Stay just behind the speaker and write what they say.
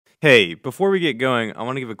Hey, before we get going, I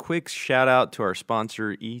want to give a quick shout out to our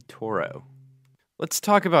sponsor, eToro. Let's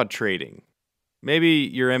talk about trading. Maybe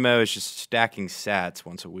your MO is just stacking sats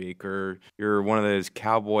once a week, or you're one of those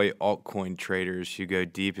cowboy altcoin traders who go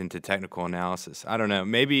deep into technical analysis. I don't know.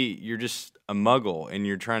 Maybe you're just a muggle and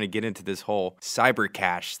you're trying to get into this whole cyber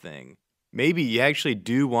cash thing. Maybe you actually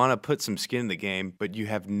do want to put some skin in the game, but you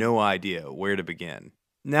have no idea where to begin.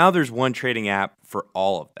 Now there's one trading app for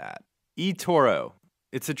all of that. eToro.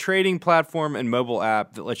 It's a trading platform and mobile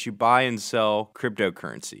app that lets you buy and sell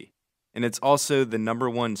cryptocurrency. And it's also the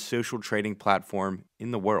 #1 social trading platform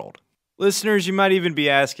in the world. Listeners, you might even be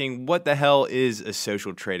asking, what the hell is a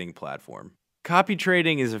social trading platform? Copy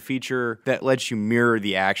trading is a feature that lets you mirror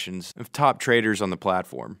the actions of top traders on the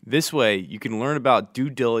platform. This way, you can learn about due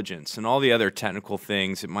diligence and all the other technical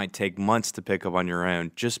things it might take months to pick up on your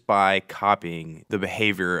own just by copying the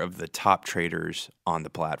behavior of the top traders on the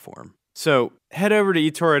platform. So head over to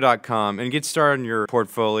eToro.com and get started on your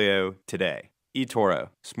portfolio today. eToro,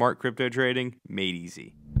 smart crypto trading made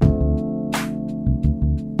easy.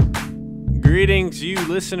 Greetings, you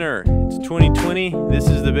listener. It's 2020. This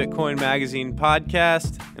is the Bitcoin Magazine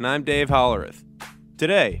podcast, and I'm Dave Hollerith.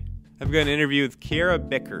 Today, I've got an interview with Kiara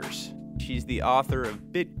Bickers. She's the author of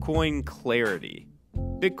Bitcoin Clarity.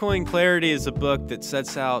 Bitcoin Clarity is a book that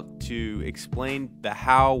sets out to explain the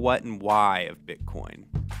how, what, and why of Bitcoin.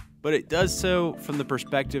 But it does so from the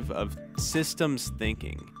perspective of systems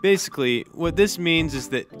thinking. Basically, what this means is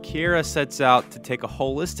that Kiara sets out to take a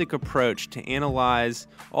holistic approach to analyze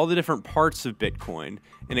all the different parts of Bitcoin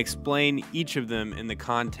and explain each of them in the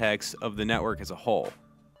context of the network as a whole.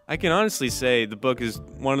 I can honestly say the book is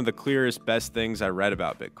one of the clearest, best things I read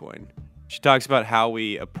about Bitcoin. She talks about how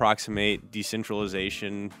we approximate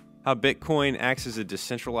decentralization, how Bitcoin acts as a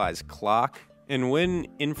decentralized clock, and when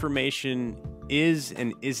information is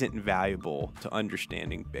and isn't valuable to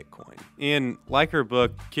understanding Bitcoin. And like her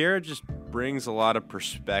book, Kiara just brings a lot of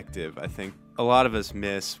perspective. I think a lot of us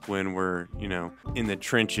miss when we're, in the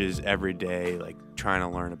trenches every day, like trying to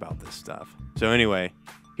learn about this stuff. So anyway,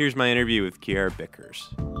 here's my interview with Kiara Bickers.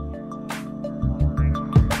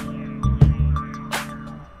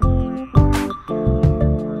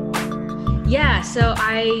 Yeah, so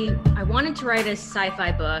I wanted to write a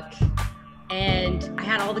sci-fi book. And I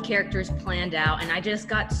had all the characters planned out, and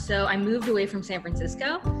I moved away from San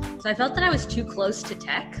Francisco. So I felt that I was too close to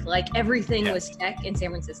tech. Like everything was tech in San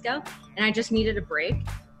Francisco, and I just needed a break.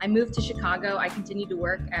 I moved to Chicago. I continued to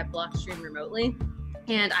work at Blockstream remotely,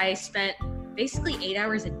 and I spent basically 8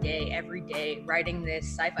 hours a day, every day, writing this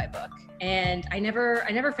sci-fi book. And I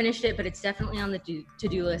never finished it, but it's definitely on the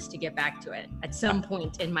to-do list to get back to it at some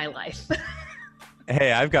point in my life.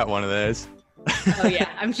 Hey, I've got one of those. Oh yeah,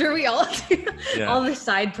 I'm sure we all do. Yeah. All the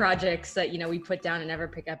side projects that, we put down and never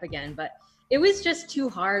pick up again. But it was just too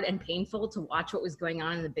hard and painful to watch what was going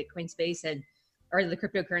on in the Bitcoin space or the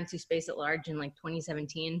cryptocurrency space at large in like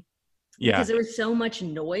 2017. Yeah. Because there was so much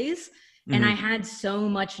noise and I had so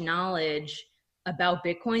much knowledge about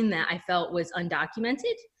Bitcoin that I felt was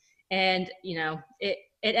undocumented. And,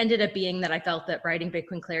 it ended up being that I felt that writing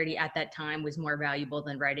Bitcoin Clarity at that time was more valuable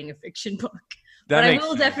than writing a fiction book. But I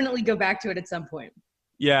will definitely go back to it at some point.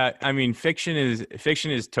 Yeah, I mean, fiction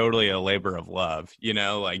is totally a labor of love,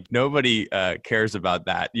 like nobody cares about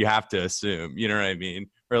that. You have to assume, you know what I mean?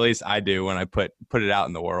 Or at least I do when I put it out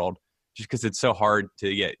in the world, just because it's so hard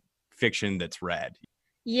to get fiction that's read.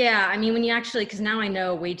 Yeah, I mean, because now I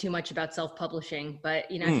know way too much about self-publishing, but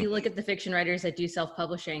if you look at the fiction writers that do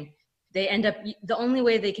self-publishing, they end up, the only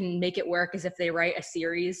way they can make it work is if they write a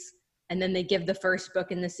series and then they give the first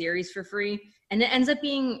book in the series for free. And it ends up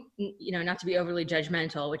being, not to be overly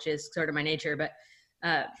judgmental, which is sort of my nature, but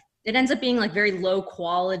it ends up being like very low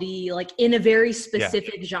quality, like in a very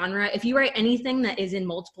specific genre. If you write anything that is in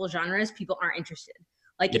multiple genres, people aren't interested.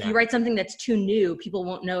 Like if you write something that's too new, people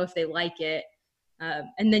won't know if they like it.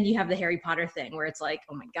 And then you have the Harry Potter thing where it's like,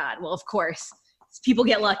 oh my God, well, of course, people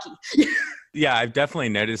get lucky. Yeah, I've definitely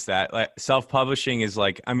noticed that. Like self-publishing is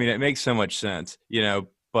like, I mean, it makes so much sense,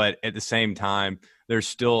 but at the same time,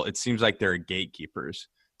 it seems like there are gatekeepers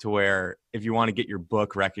to where if you want to get your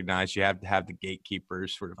book recognized, you have to have the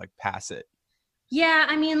gatekeepers sort of like pass it. Yeah,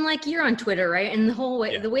 I mean, like you're on Twitter, right? And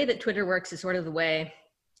the way that Twitter works is sort of the way,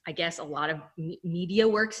 I guess, a lot of media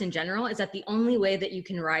works in general, is that the only way that you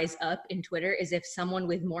can rise up in Twitter is if someone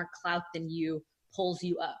with more clout than you pulls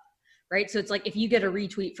you up, right? So it's like if you get a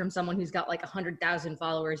retweet from someone who's got like 100,000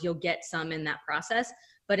 followers, you'll get some in that process.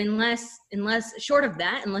 But unless short of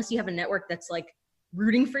that, unless you have a network that's like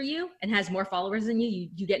rooting for you and has more followers than you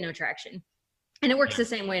get no traction. And it works the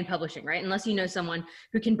same way in publishing, right? Unless you know someone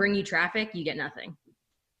who can bring you traffic, you get nothing.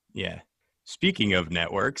 Yeah. speaking of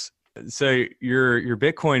networks, so your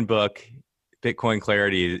Bitcoin book, Bitcoin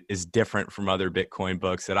Clarity, is different from other Bitcoin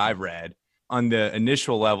books that I've read. On the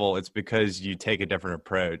initial level, it's because you take a different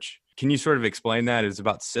approach. Can you sort of explain that? It's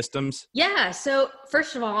about systems? Yeah. So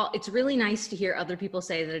first of all, it's really nice to hear other people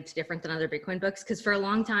say that it's different than other Bitcoin books. Because for a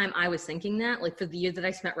long time, I was thinking that, like for the year that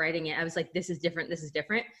I spent writing it, I was like, this is different. This is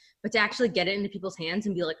different. But to actually get it into people's hands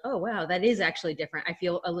and be like, oh, wow, that is actually different. I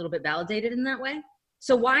feel a little bit validated in that way.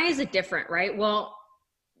 So why is it different, right? Well,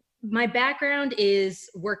 my background is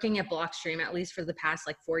working at Blockstream, at least for the past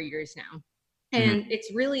like 4 years now. And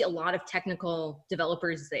it's really a lot of technical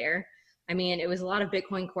developers there. I mean, it was a lot of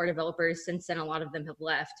Bitcoin core developers. Since then, a lot of them have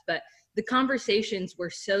left. But the conversations were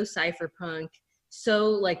so cypherpunk, so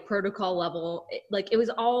like protocol level. Like it was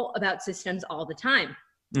all about systems all the time.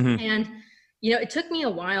 And, you know, it took me a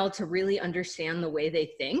while to really understand the way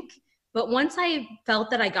they think. But once I felt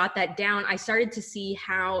that I got that down, I started to see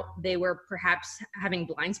how they were perhaps having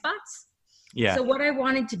blind spots. Yeah. So what I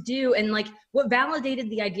wanted to do, and like what validated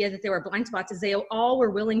the idea that there were blind spots, is they all were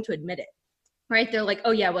willing to admit it, right? They're like,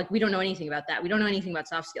 oh yeah, like we don't know anything about that. We don't know anything about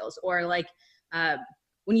soft skills. Or like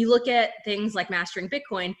when you look at things like mastering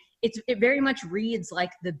Bitcoin, it very much reads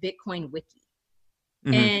like the Bitcoin wiki.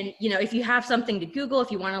 And, you know, if you have something to Google,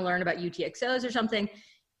 if you want to learn about UTXOs or something,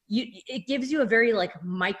 it gives you a very like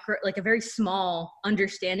micro, like a very small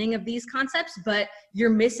understanding of these concepts, but you're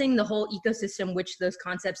missing the whole ecosystem which those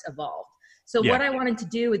concepts evolved. So what I wanted to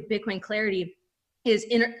do with Bitcoin Clarity is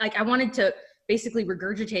I wanted to basically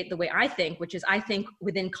regurgitate the way I think, which is I think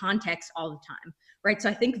within context all the time, right? So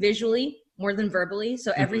I think visually more than verbally.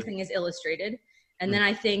 So everything is illustrated. And then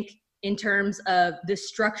I think in terms of the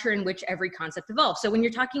structure in which every concept evolves. So when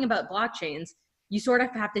you're talking about blockchains, you sort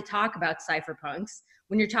of have to talk about cypherpunks.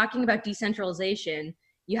 When you're talking about decentralization,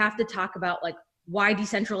 you have to talk about like why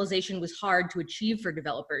decentralization was hard to achieve for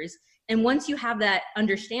developers. And once you have that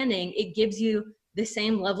understanding, it gives you the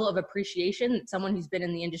same level of appreciation that someone who's been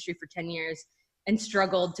in the industry for 10 years and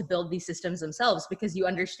struggled to build these systems themselves, because you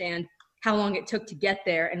understand how long it took to get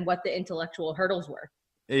there and what the intellectual hurdles were.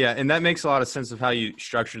 Yeah, and that makes a lot of sense of how you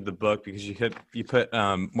structured the book, because you put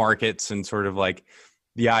markets and sort of like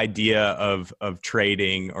the idea of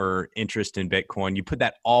trading or interest in Bitcoin. You put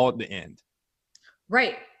that all at the end.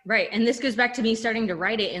 Right. And this goes back to me starting to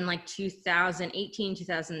write it in like 2018,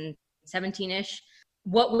 2017-ish.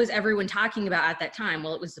 What was everyone talking about at that time?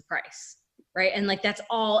 Well, it was the price, right? And like, that's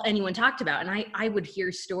all anyone talked about. And I would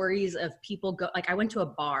hear stories of people like I went to a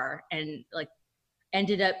bar and like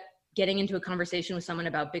ended up getting into a conversation with someone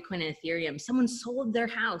about Bitcoin and Ethereum. Someone sold their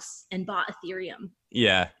house and bought Ethereum.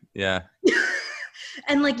 Yeah.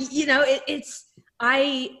 And like, you know,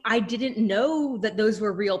 I didn't know that those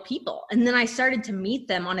were real people. And then I started to meet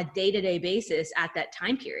them on a day-to-day basis at that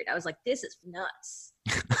time period. I was like, this is nuts.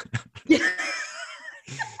 Yeah.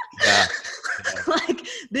 Like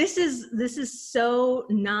this is so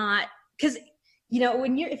not, because, you know,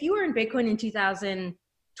 if you were in Bitcoin in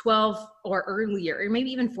 2012 or earlier, or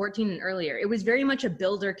maybe even 14 and earlier, it was very much a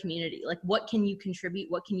builder community. Like, what can you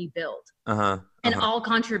contribute? What can you build? And all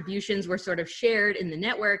contributions were sort of shared in the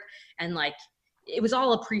network, and like, it was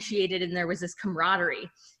all appreciated, and there was this camaraderie,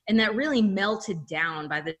 and that really melted down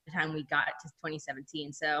by the time we got to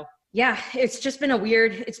 2017. So yeah, it's been a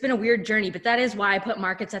weird journey, but that is why I put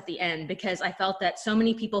markets at the end, because I felt that so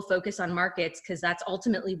many people focus on markets because that's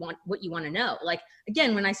ultimately what you want to know. Like,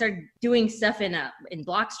 again, when I started doing stuff in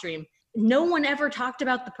Blockstream, no one ever talked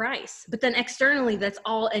about the price, but then externally, that's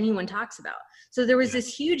all anyone talks about. So there was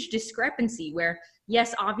this huge discrepancy where,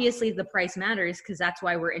 yes, obviously the price matters because that's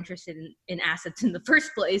why we're interested in assets in the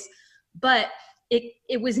first place, but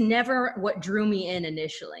it was never what drew me in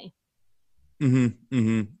initially.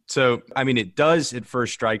 So, I mean, it does at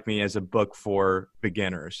first strike me as a book for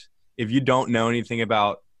beginners. If you don't know anything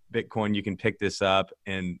about Bitcoin, you can pick this up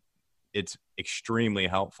and it's extremely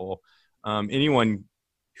helpful. Anyone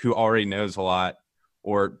who already knows a lot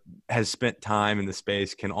or has spent time in the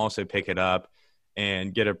space can also pick it up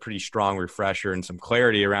and get a pretty strong refresher and some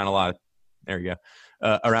clarity around a lot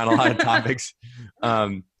of topics.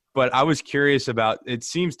 But I was curious about, it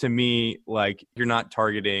seems to me like you're not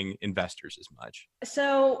targeting investors as much.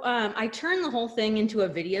 So I turned the whole thing into a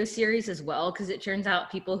video series as well, because it turns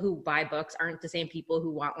out people who buy books aren't the same people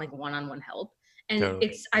who want like one-on-one help. And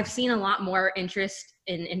totally. I've seen a lot more interest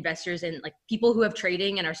in investors and like people who have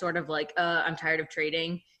trading and are sort of like, I'm tired of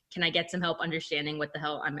trading. Can I get some help understanding what the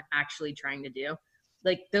hell I'm actually trying to do?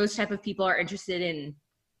 Like those type of people are interested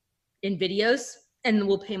in videos and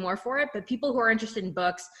will pay more for it. But people who are interested in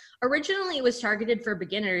books, originally it was targeted for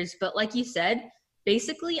beginners, but like you said,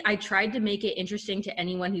 basically I tried to make it interesting to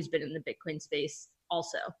anyone who's been in the Bitcoin space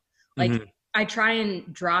also. Like I try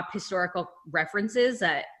and drop historical references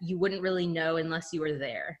that you wouldn't really know unless you were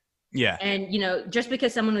there. Yeah. And, just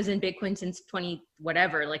because someone was in Bitcoin since 20,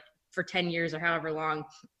 whatever, like for 10 years or however long,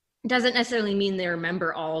 doesn't necessarily mean they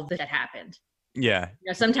remember all of that happened. Yeah.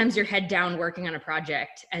 Sometimes you're head down working on a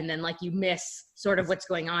project and then like you miss sort of what's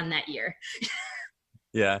going on that year.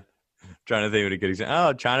 Yeah. Trying to think of a good example.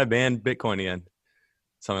 Oh, China banned Bitcoin again.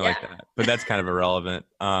 Something like that. But that's kind of irrelevant.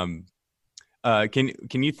 Can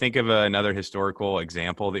you think of another historical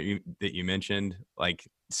example that you mentioned, like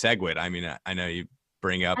SegWit? I mean, I know you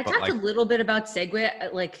bring up. I talked a little bit about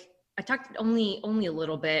SegWit. Like I talked only a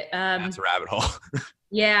little bit. That's a rabbit hole.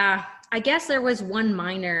 Yeah, I guess there was one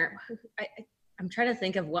miner. I'm trying to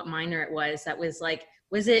think of what miner it was. That was like,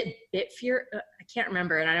 was it Bitfury? I can't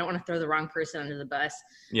remember, and I don't want to throw the wrong person under the bus.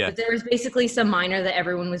 Yeah. But there was basically some miner that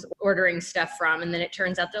everyone was ordering stuff from, and then it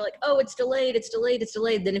turns out they're like, oh, it's delayed.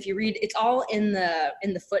 Then if you read, it's all in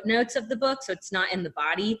the footnotes of the book, so it's not in the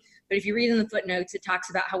body. But if you read in the footnotes, it talks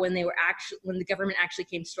about how when the government actually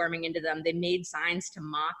came storming into them, they made signs to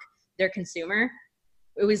mock their consumer.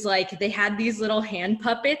 It was like they had these little hand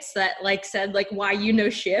puppets that like said like, why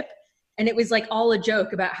ship. And it was like all a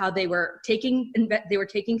joke about how they were taking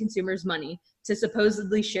consumers' money to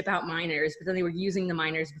supposedly ship out miners, but then they were using the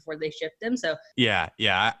miners before they shipped them. So yeah,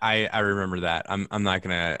 I remember that. I'm not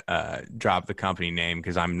gonna drop the company name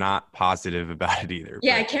because I'm not positive about it either.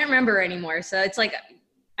 Yeah, I can't remember anymore. So it's like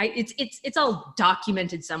it's all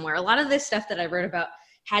documented somewhere. A lot of this stuff that I wrote about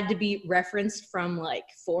had to be referenced from like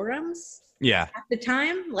forums. Yeah. At the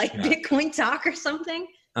time, like Bitcoin Talk or something.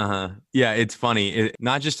 Yeah, it's funny.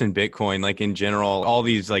 Not just in Bitcoin, like in general, all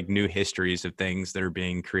these like new histories of things that are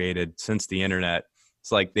being created since the internet.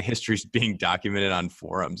 It's like the history's being documented on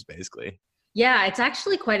forums, basically. Yeah, it's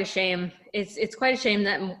actually quite a shame. It's quite a shame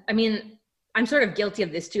that, I mean, I'm sort of guilty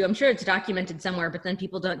of this too. I'm sure it's documented somewhere, but then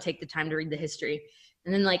people don't take the time to read the history.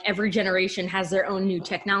 And then like every generation has their own new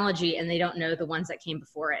technology and they don't know the ones that came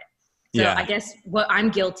before it. So I guess what I'm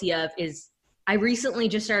guilty of is I recently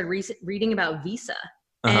just started reading about Visa.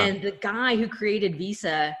 And the guy who created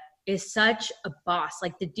Visa is such a boss.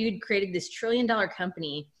 Like the dude created this $1 trillion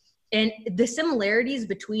company, and the similarities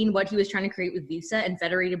between what he was trying to create with Visa and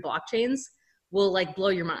federated blockchains will like blow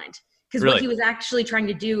your mind. Because what he was actually trying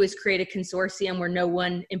to do is create a consortium where no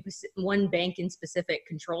one bank in specific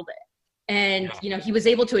controlled it. And, he was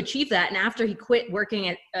able to achieve that. And after he quit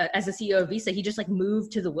working as a CEO of Visa, he just like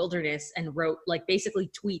moved to the wilderness and wrote like basically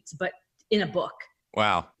tweets, but in a book.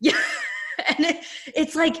 Wow. Yeah. And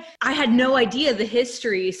it's like, I had no idea the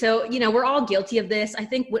history. So, we're all guilty of this. I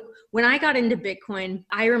think when I got into Bitcoin,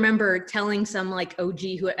 I remember telling some like OG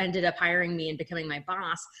who ended up hiring me and becoming my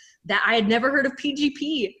boss that I had never heard of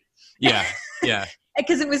PGP. Yeah. Yeah.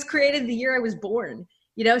 Because it was created the year I was born,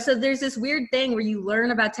 so there's this weird thing where you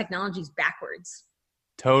learn about technologies backwards.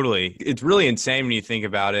 Totally. It's really insane when you think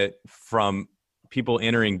about it from people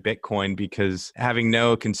entering Bitcoin, because having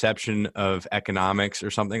no conception of economics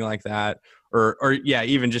or something like that, or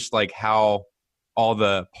even just like how all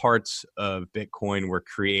the parts of Bitcoin were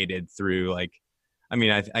created through like, I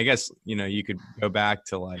mean, I guess, you could go back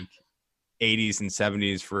to like 80s and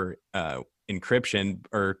 70s for encryption,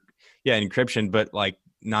 but like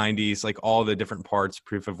 90s, like all the different parts,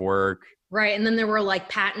 proof of work. Right. And then there were like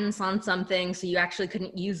patents on something. So you actually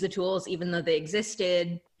couldn't use the tools even though they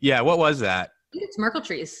existed. Yeah. What was that? It's Merkle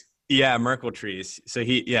trees. Yeah, Merkle trees. So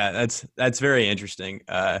that's very interesting.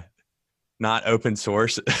 Not open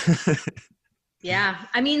source. Yeah,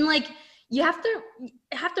 I mean, like you have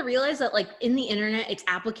to realize that like in the internet, it's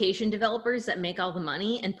application developers that make all the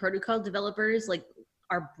money, and protocol developers like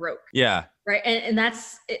are broke. Yeah. Right, and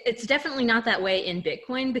it's definitely not that way in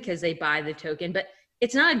Bitcoin because they buy the token, but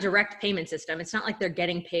it's not a direct payment system. It's not like they're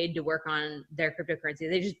getting paid to work on their cryptocurrency.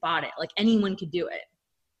 They just bought it. Like anyone could do it.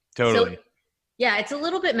 Totally. So, yeah, it's a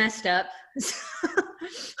little bit messed up.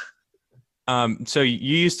 So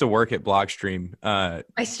you used to work at Blockstream.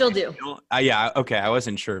 I still do. Yeah. Okay. I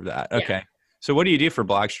wasn't sure of that. Okay. Yeah. So what do you do for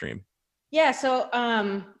Blockstream? Yeah. So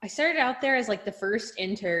I started out there as like the first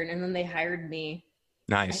intern, and then they hired me.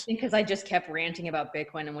 Nice. I think because I just kept ranting about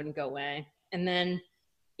Bitcoin and wouldn't go away. And then,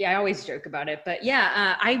 I always joke about it. But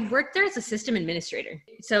I worked there as a system administrator.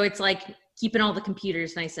 So it's like keeping all the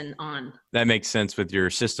computers nice and on. That makes sense with your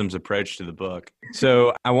systems approach to the book.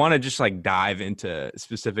 So I want to just like dive into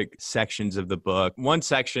specific sections of the book. One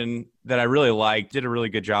section that I really liked, did a really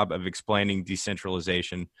good job of explaining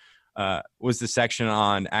decentralization, was the section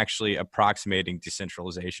on actually approximating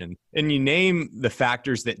decentralization. And you name the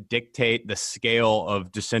factors that dictate the scale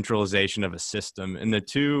of decentralization of a system. And the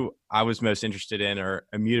two I was most interested in are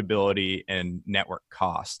immutability and network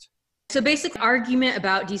cost. So basic argument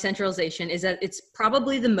about decentralization is that it's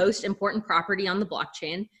probably the most important property on the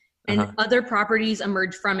blockchain, and other properties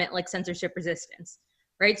emerge from it like censorship resistance,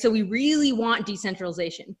 right? So we really want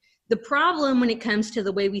decentralization. The problem when it comes to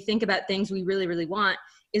the way we think about things we really, really want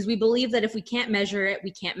is we believe that if we can't measure it,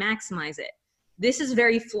 we can't maximize it. This is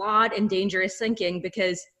very flawed and dangerous thinking,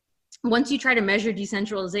 because once you try to measure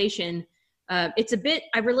decentralization, it's a bit,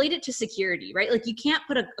 I relate it to security, right? Like you can't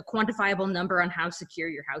put a quantifiable number on how secure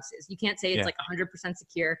your house is. You can't say it's like 100%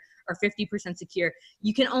 secure or 50% secure.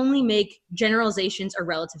 You can only make generalizations or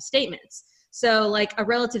relative statements. So like a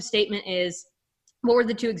relative statement is, what were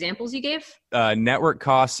the two examples you gave? Network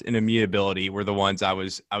costs and immutability were the ones I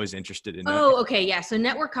was interested in. Oh, okay. Yeah. So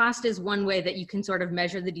network cost is one way that you can sort of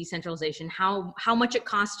measure the decentralization, how much it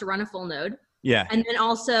costs to run a full node. Yeah. And then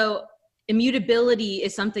also immutability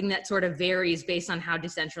is something that sort of varies based on how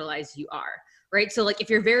decentralized you are, right? So like if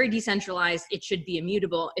you're very decentralized, it should be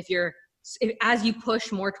immutable. As you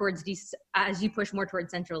push more towards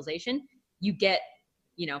centralization, you get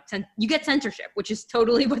censorship, which is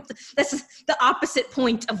totally that's the opposite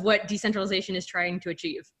point of what decentralization is trying to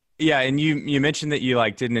achieve. Yeah, and you mentioned that you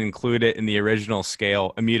didn't include it in the original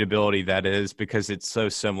scale, immutability, that is, because it's so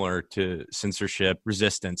similar to censorship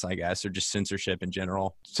resistance, I guess, or just censorship in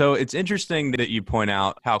general. So it's interesting that you point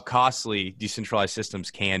out how costly decentralized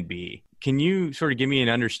systems can be. Can you sort of give me an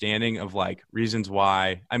understanding of reasons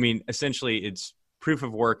why? I mean, essentially it's proof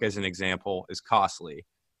of work as an example is costly.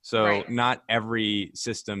 So not every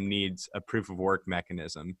system needs a proof of work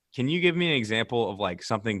mechanism. Can you give me an example of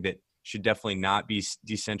something that should definitely not be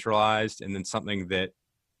decentralized, and then something that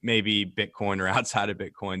maybe Bitcoin or outside of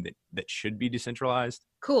Bitcoin that should be decentralized?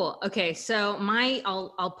 Cool. Okay. So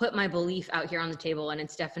I'll put my belief out here on the table, and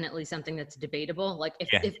it's definitely something that's debatable. Like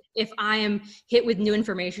if I am hit with new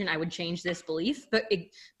information, I would change this belief. But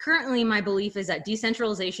currently my belief is that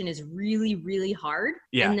decentralization is really, really hard.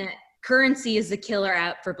 Yeah. And that currency is the killer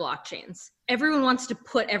app for blockchains. Everyone wants to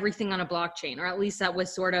put everything on a blockchain, or at least that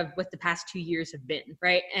was sort of what the past 2 years have been,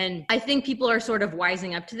 right? And I think people are sort of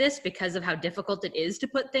wising up to this because of how difficult it is to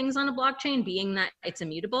put things on a blockchain, being that it's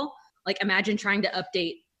immutable. Like imagine trying to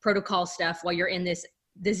update protocol stuff while you're in this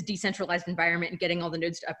decentralized environment and getting all the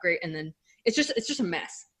nodes to upgrade, and then it's just a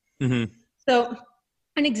mess. Mm-hmm. So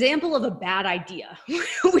an example of a bad idea,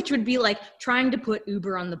 which would be trying to put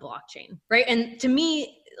Uber on the blockchain, right? And to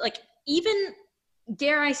me, even,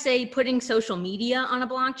 dare I say, putting social media on a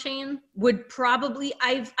blockchain would probably,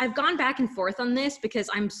 I've gone back and forth on this because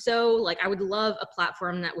I'm so I would love a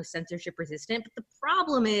platform that was censorship resistant, but the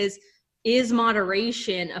problem is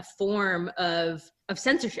moderation a form of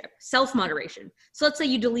censorship, self-moderation? So let's say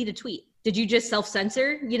you delete a tweet. Did you just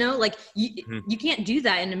self-censor? You can't do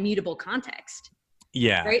that in a mutable context.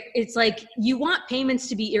 Yeah. Right. It's you want payments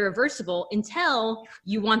to be irreversible until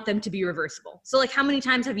you want them to be reversible. So how many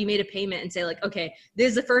times have you made a payment and say okay, this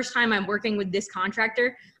is the first time I'm working with this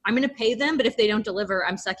contractor. I'm going to pay them, but if they don't deliver,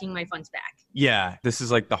 I'm sucking my funds back. Yeah. This is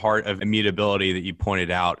the heart of immutability that you pointed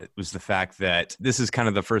out. It was the fact that this is kind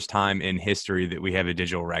of the first time in history that we have a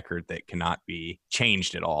digital record that cannot be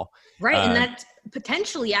changed at all. Right. And that's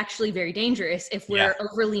potentially actually very dangerous if we're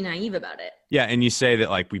overly naive about it. Yeah. And you say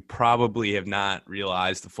that we probably have not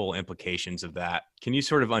realized the full implications of that. Can you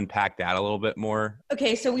sort of unpack that a little bit more?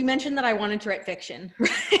 Okay. So we mentioned that I wanted to write fiction,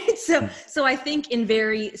 right? So I think in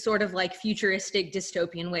very sort of futuristic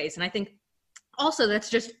dystopian ways. And I think also that's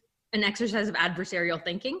just an exercise of adversarial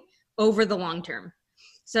thinking over the long term.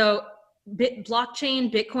 So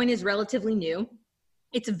blockchain, Bitcoin is relatively new.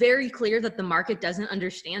 It's very clear that the market doesn't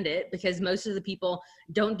understand it because most of the people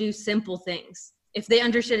don't do simple things. If they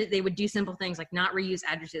understood it, they would do simple things like not reuse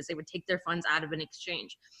addresses. They would take their funds out of an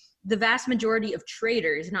exchange. The vast majority of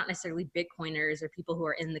traders, not necessarily Bitcoiners or people who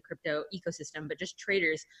are in the crypto ecosystem, but just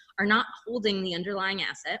traders, are not holding the underlying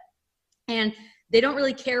asset, and they don't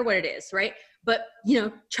really care what it is, right? But,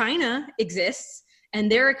 China exists,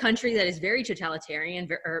 and they're a country that is very totalitarian,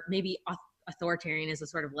 or maybe authoritarian is a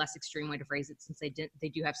sort of less extreme way to phrase it, since they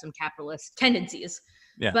do have some capitalist tendencies.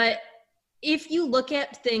 Yeah. But if you look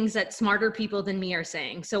at things that smarter people than me are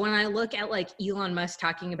saying, so when I look at Elon Musk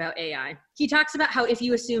talking about AI, he talks about how if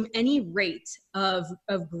you assume any rate of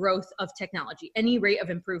growth of technology, any rate of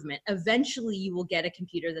improvement, eventually you will get a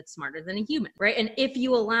computer that's smarter than a human, right? And if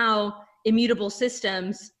you allow immutable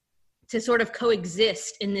systems to sort of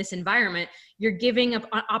coexist in this environment, you're giving up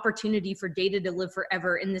an opportunity for data to live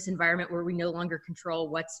forever in this environment where we no longer control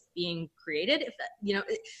what's being created. If that,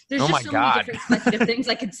 there's just so many different speculative things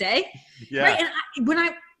I could say. Yeah. Right. And when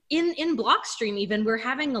in Blockstream, even we're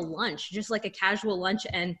having a lunch, just a casual lunch,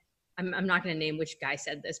 and I'm not going to name which guy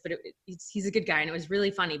said this, but he's a good guy and it was really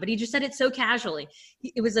funny, but he just said it so casually.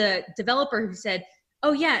 It was a developer who said,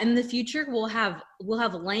 oh yeah, in the future we'll have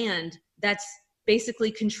land that's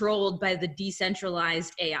basically controlled by the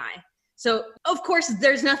decentralized AI. So of course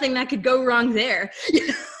there's nothing that could go wrong there.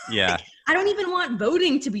 Yeah. I don't even want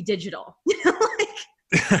voting to be digital.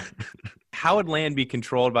 How would land be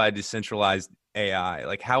controlled by a decentralized AI?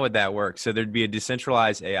 Like, how would that work? So there'd be a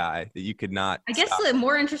decentralized AI that you could not I guess stop. the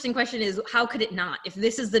more interesting question is, how could it not? If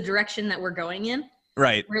this is the direction that we're going in,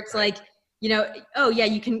 Right. where it's like, oh yeah,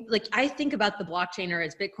 you can, like, I think about the blockchain or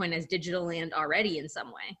as Bitcoin as digital land already in some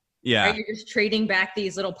way. Yeah. Right? You're just trading back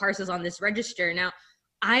these little parcels on this register. Now,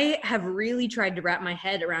 I have really tried to wrap my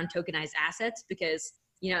head around tokenized assets because,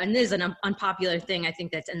 and this is an unpopular thing, I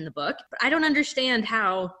think that's in the book, but I don't understand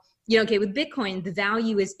how, okay, with Bitcoin, the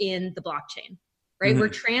value is in the blockchain, right? We're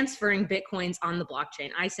transferring Bitcoins on the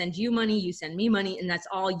blockchain. I send you money, you send me money, and that's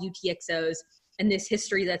all UTXOs and this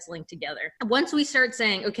history that's linked together. Once we start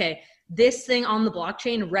saying, okay, this thing on the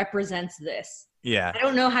blockchain represents this. Yeah. I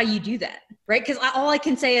don't know how you do that, right? Because all I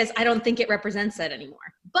can say is I don't think it represents that anymore.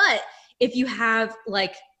 But if you have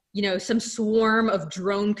like, some swarm of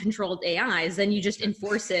drone controlled AIs, then you just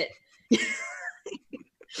enforce it.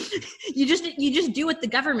 You just do what the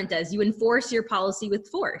government does. You enforce your policy with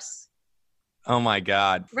force. Oh my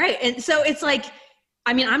God. Right. And so it's like,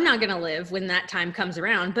 I'm not going to live when that time comes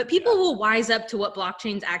around, but people will wise up to what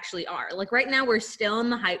blockchains actually are. Like right now, we're still in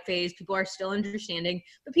the hype phase. People are still understanding,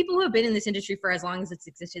 but people who have been in this industry for as long as it's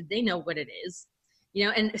existed, they know what it is,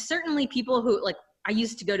 and certainly people who like, I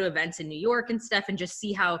used to go to events in New York and stuff and just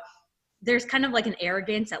see how there's kind of like an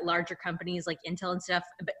arrogance at larger companies like Intel and stuff.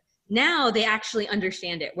 But now they actually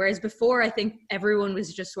understand it. Whereas before, I think everyone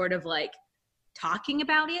was just sort of like talking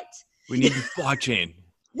about it. We need the blockchain.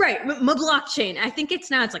 Right, my blockchain. I think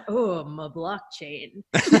it's like, oh, my blockchain.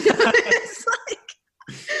 It's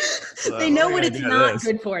like, they know what it's not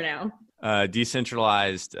good for now.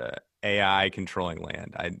 Decentralized AI controlling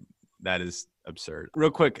land. That is absurd. Real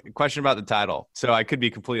quick question about the title. So I could be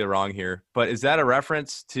completely wrong here, but is that a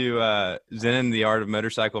reference to Zen and the Art of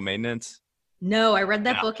Motorcycle Maintenance? No, I read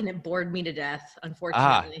that book and it bored me to death,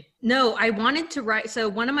 unfortunately. No, I wanted to write. So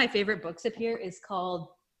one of my favorite books up here is called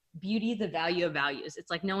Beauty, the Value of Values.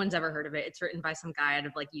 It's like no one's ever heard of it. It's written by some guy out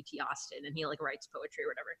of like UT Austin and he like writes poetry or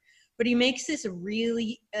whatever. But he makes this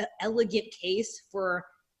really elegant case for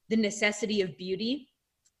the necessity of beauty.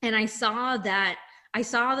 And I saw that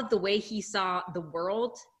the way he saw the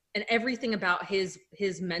world and everything about his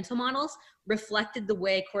mental models reflected the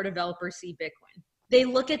way core developers see Bitcoin. They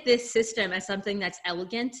look at this system as something that's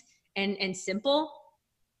elegant and simple.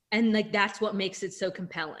 And like, that's what makes it so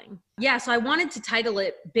compelling. Yeah. So I wanted to title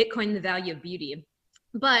it Bitcoin, the Value of Beauty,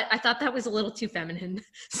 but I thought that was a little too feminine.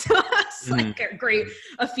 So I was like, great.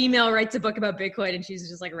 A female writes a book about Bitcoin and she's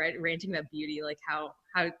just like ranting about beauty, like how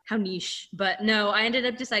niche. But no, I ended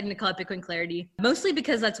up deciding to call it Bitcoin Clarity, mostly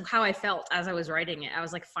because that's how I felt as I was writing it. I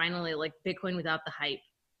was like, finally, like Bitcoin without the hype.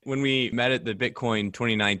 When we met at the Bitcoin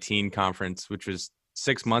 2019 conference, which was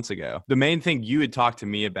 6 months ago, the main thing you had talked to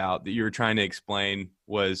me about that you were trying to explain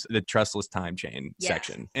was the trustless time chain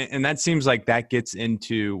section. And that seems like that gets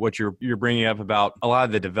into what you're bringing up about a lot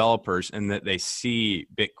of the developers and that they see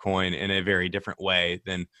Bitcoin in a very different way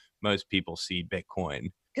than most people see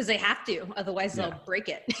Bitcoin. Because they have to, otherwise they'll break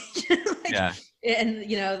it.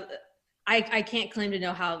 And, I can't claim to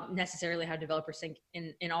know how developers think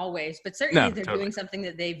in all ways, but certainly they're doing something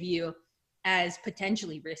that they view as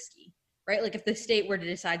potentially risky. Right? Like if the state were to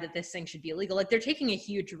decide that this thing should be illegal, like they're taking a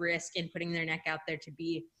huge risk in putting their neck out there to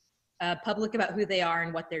be public about who they are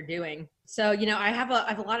and what they're doing. So, I have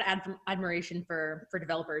a lot of admiration for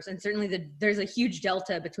developers, and certainly there's a huge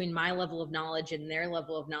delta between my level of knowledge and their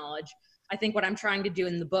level of knowledge. I think what I'm trying to do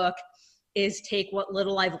in the book is take what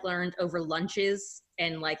little I've learned over lunches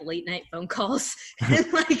and like late night phone calls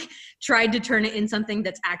and like tried to turn it in something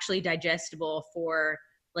that's actually digestible for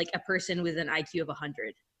like a person with an IQ of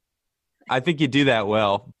 100. I think you do that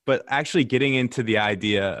well, but actually getting into the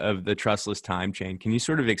idea of the trustless time chain, can you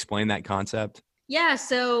sort of explain that concept? Yeah.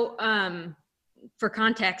 So for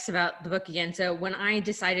context about the book again, so when I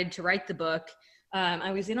decided to write the book,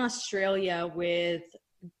 I was in Australia with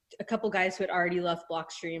a couple guys who had already left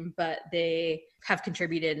Blockstream, but they have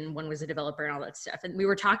contributed and one was a developer and all that stuff. And we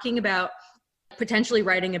were talking about potentially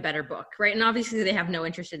writing a better book, right? And obviously they have no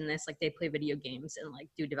interest in this. Like they play video games and like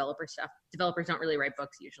do developer stuff. Developers don't really write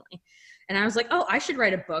books usually. And I was like, oh, I should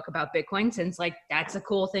write a book about Bitcoin since like that's a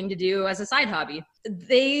cool thing to do as a side hobby.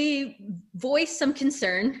 They voiced some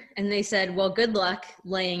concern and they said, well, good luck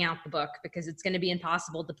laying out the book because it's going to be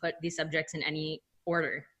impossible to put these subjects in any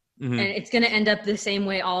order. And it's going to end up the same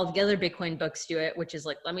way all the other Bitcoin books do it, which is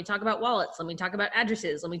like, let me talk about wallets. Let me talk about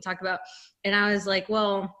addresses. Let me talk about, and I was like,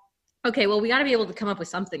 well, okay, well, we got to be able to come up with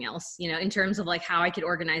something else, you know, in terms of like how I could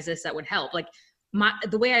organize this that would help. Like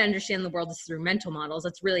the way I understand the world is through mental models.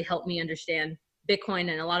 That's really helped me understand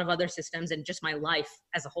Bitcoin and a lot of other systems and just my life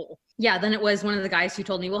as a whole. Yeah. Then it was one of the guys who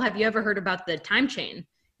told me, well, have you ever heard about the time chain?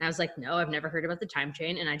 And I was like, no, I've never heard about the time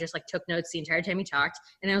chain. And I just like took notes the entire time he talked.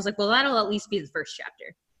 And I was like, well, that'll at least be the first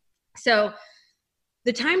chapter. So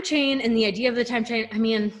the time chain and the idea of the time chain, I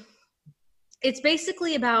mean, it's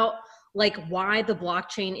basically about like why the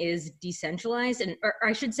blockchain is decentralized, or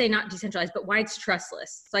I should say not decentralized, but why it's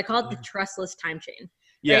trustless. So I call it the trustless time chain.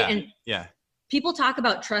 Yeah. Right? And yeah. People talk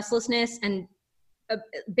about trustlessness, and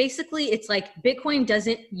basically it's like Bitcoin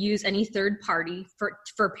doesn't use any third party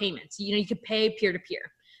for payments. You know, you could pay peer to peer.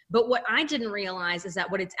 But what I didn't realize is that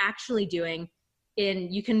what it's actually doing,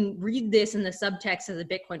 and you can read this in the subtext of the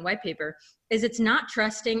Bitcoin white paper, is it's not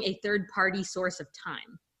trusting a third party source of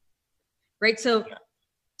time. Right? So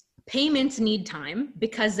payments need time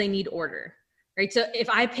because they need order, right? So if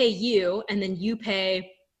I pay you and then you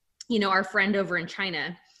pay, you know, our friend over in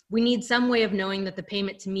China, we need some way of knowing that the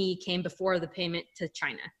payment to me came before the payment to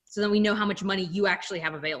China. So then we know how much money you actually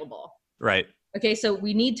have available. Right. Okay. So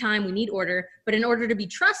we need time, we need order, but in order to be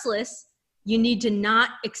trustless, you need to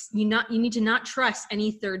not trust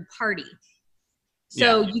any third party.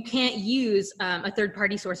 So you can't use a third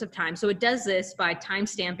party source of time. So it does this by time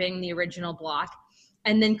stamping the original block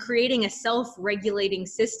and then creating a self-regulating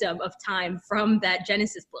system of time from that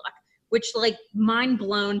Genesis block, which like mind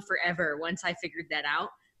blown forever once I figured that out.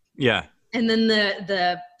 Yeah. And then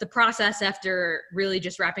the process after really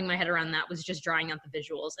just wrapping my head around that was just drawing out the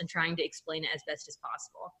visuals and trying to explain it as best as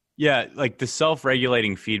possible. Yeah, like the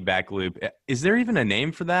self-regulating feedback loop. Is there even a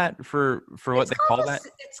name for that? For what they call that?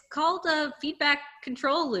 It's called a feedback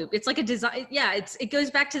control loop. It's like a design. Yeah, it goes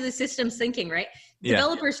back to the systems thinking, right? Yeah.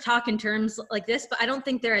 Developers talk in terms like this, but I don't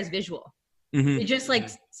think they're as visual. They just like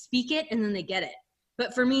speak it and then they get it.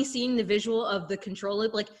 But for me, seeing the visual of the control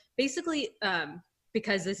loop, like basically,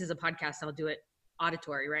 because this is a podcast, I'll do it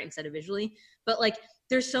auditory, right, instead of visually. But like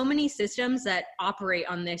there's so many systems that operate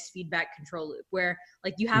on this feedback control loop where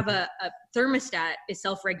like you have a thermostat is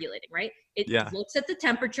self-regulating, right? It looks at the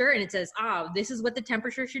temperature and it says, this is what the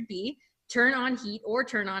temperature should be. Turn on heat or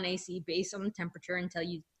turn on AC based on the temperature until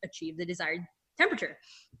you achieve the desired temperature.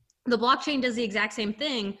 The blockchain does the exact same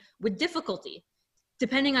thing with difficulty.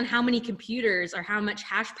 Depending on how many computers or how much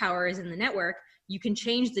hash power is in the network, you can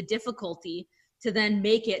change the difficulty to then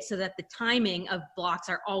make it so that the timing of blocks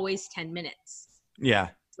are always 10 minutes. Yeah.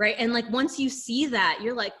 Right. And like, once you see that,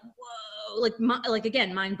 you're like, whoa, like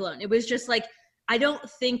again, mind blown. It was just like, I don't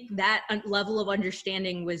think that level of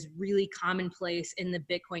understanding was really commonplace in the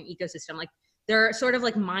Bitcoin ecosystem. Like there are sort of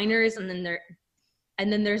like miners and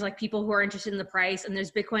then there's like people who are interested in the price, and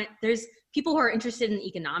there's people who are interested in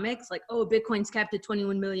economics, like, oh, Bitcoin's capped at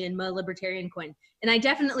 21 million, my libertarian coin. And I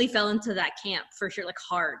definitely fell into that camp for sure, like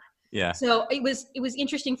hard. Yeah. So it was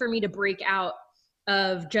interesting for me to break out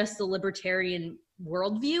of just the libertarian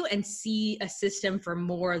worldview and see a system for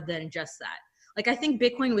more than just that. Like, I think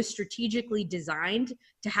Bitcoin was strategically designed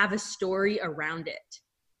to have a story around it.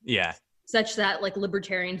 Yeah. Such that like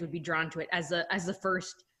libertarians would be drawn to it as the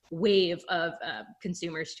first wave of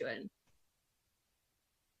consumers to it.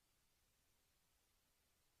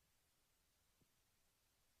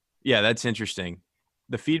 Yeah, that's interesting.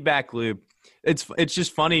 The feedback loop, it's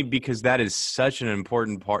just funny because that is such an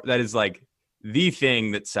important part. That is like the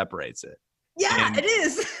thing that separates it. Yeah, it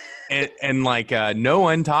is. and like no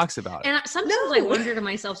one talks about it. And sometimes I wonder to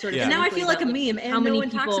myself sort of, and now I feel like a meme, and how many no one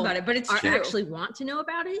people talks about it, but it's true. Actually want to know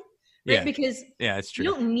about it, right? Yeah. Because it's true.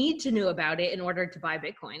 You don't need to know about it in order to buy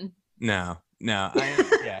Bitcoin. No. Yeah.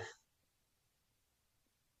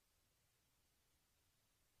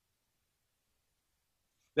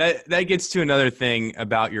 That gets to another thing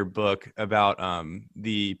about your book about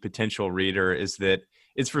the potential reader, is that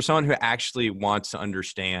it's for someone who actually wants to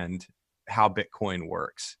understand how Bitcoin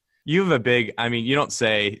works. You have a big, I mean, you don't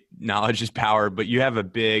say knowledge is power, but you have a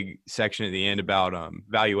big section at the end about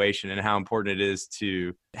valuation and how important it is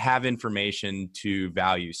to have information to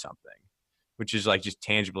value something, which is like just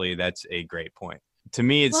tangibly, that's a great point. To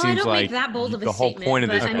me, it seems like that bold of the whole point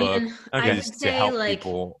of this book is to help like,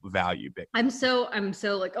 people value Bitcoin. I'm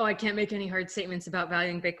so like, oh, I can't make any hard statements about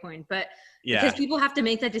valuing Bitcoin, but because people have to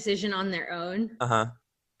make that decision on their own.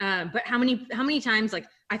 But how many times, like,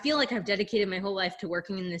 I feel like I've dedicated my whole life to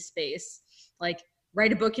working in this space, like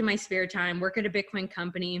write a book in my spare time, work at a Bitcoin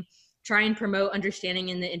company, try and promote understanding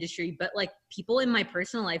in the industry. But like people in my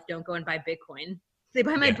personal life don't go and buy Bitcoin. They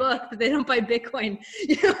buy my book, but they don't buy Bitcoin.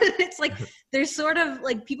 It's like, there's sort of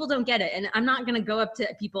like, people don't get it. And I'm not going to go up to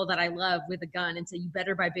people that I love with a gun and say, you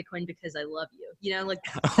better buy Bitcoin because I love you. Like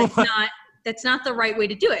that's not the right way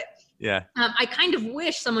to do it. Yeah. I kind of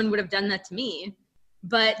wish someone would have done that to me,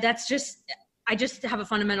 but I just have a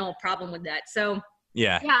fundamental problem with that. So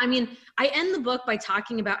I mean, I end the book by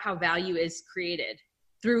talking about how value is created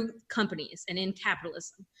through companies and in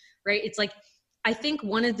capitalism, right? It's like, I think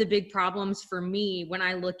one of the big problems for me when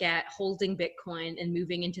I look at holding Bitcoin and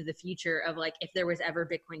moving into the future of like, if there was ever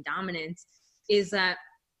Bitcoin dominance, is that,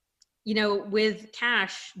 with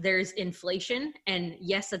cash, there's inflation. And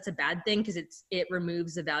yes, that's a bad thing because it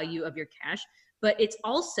removes the value of your cash, but it's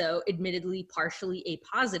also admittedly partially a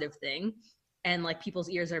positive thing. And like, people's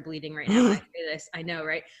ears are bleeding right now when I say this, I know,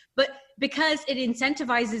 right? But because it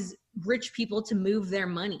incentivizes rich people to move their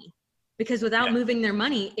money, because without moving their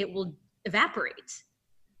money, it will evaporate,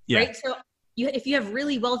 right? So if you have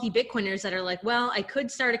really wealthy Bitcoiners that are like, well, I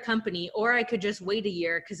could start a company or I could just wait a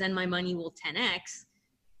year because then my money will 10x,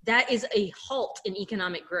 that is a halt in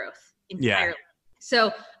economic growth entirely.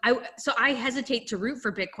 So I hesitate to root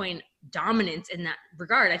for Bitcoin dominance in that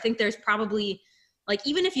regard. I think there's probably, like,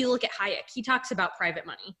 even if you look at Hayek, he talks about private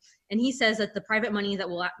money and he says that the private money that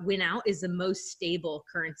will win out is the most stable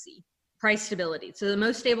currency. Price stability. So the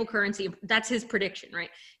most stable currency, that's his prediction,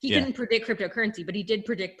 right? He couldn't predict cryptocurrency, but he did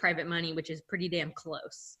predict private money, which is pretty damn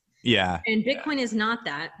close. Yeah. And Bitcoin is not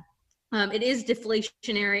that. It is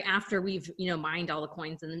deflationary after we've, mined all the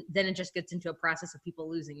coins, and then it just gets into a process of people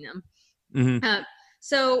losing them. Mm-hmm.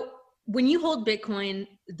 So when you hold Bitcoin,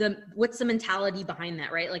 what's the mentality behind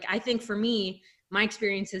that, right? Like, I think for me, my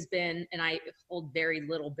experience has been, and I hold very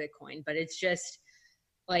little Bitcoin, but it's just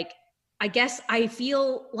like, I guess I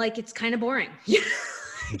feel like it's kind of boring.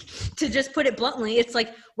 To just put it bluntly, it's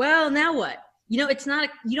like, well, now what? It's not,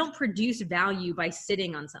 you don't produce value by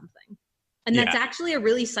sitting on something. And that's actually a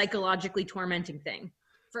really psychologically tormenting thing.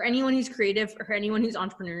 For anyone who's creative, or for anyone who's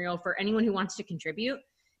entrepreneurial, for anyone who wants to contribute,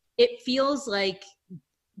 it feels like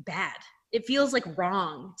bad. It feels like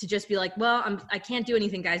wrong to just be like, well, I can't do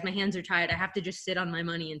anything, guys. My hands are tied. I have to just sit on my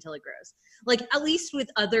money until it grows. Like, at least with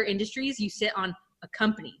other industries, you sit on a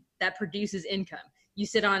company that produces income. You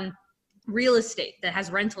sit on real estate that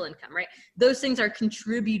has rental income, right? Those things are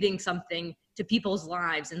contributing something to people's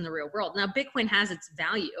lives in the real world. Now, Bitcoin has its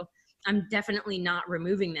value. I'm definitely not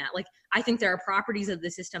removing that. Like, I think there are properties of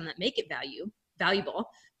the system that make it valuable,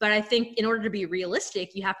 but I think in order to be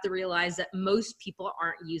realistic, you have to realize that most people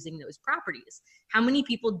aren't using those properties. How many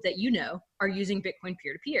people that are using Bitcoin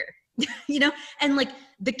peer-to-peer? And like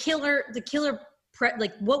the killer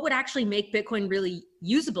like, what would actually make Bitcoin really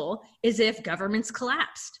usable is if governments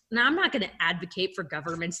collapsed. Now, I'm not going to advocate for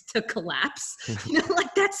governments to collapse.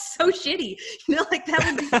 Like, that's so shitty. Like,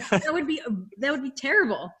 that would be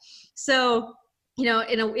terrible. So, in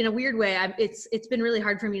a weird way, it's been really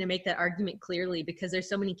hard for me to make that argument clearly because there's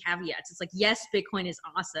so many caveats. It's like, yes, Bitcoin is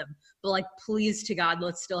awesome, but like, please to God,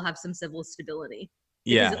 let's still have some civil stability.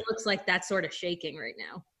 Because it looks like that's sort of shaking right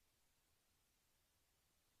now.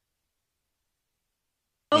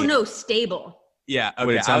 Oh, no, stable. Yeah. Okay.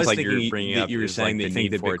 What it sounds like you're bringing up, you were saying like that you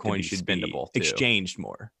think that Bitcoin should be exchanged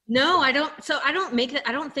more. No, I don't. So I don't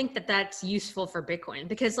think that that's useful for Bitcoin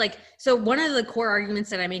because so one of the core arguments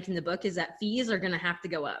that I make in the book is that fees are going to have to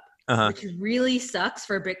go up, which really sucks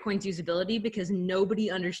for Bitcoin's usability because nobody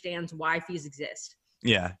understands why fees exist.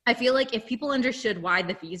 Yeah. I feel like if people understood why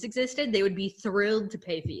the fees existed, they would be thrilled to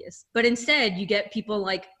pay fees. But instead you get people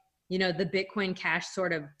like, the Bitcoin Cash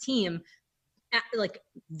sort of team like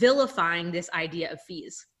vilifying this idea of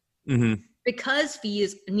fees. Mm-hmm. Because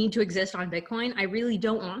fees need to exist on Bitcoin, I really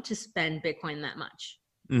don't want to spend Bitcoin that much.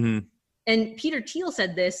 Mm-hmm. And Peter Thiel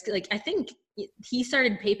said this, like, I think he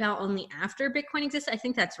started PayPal only after Bitcoin existed. I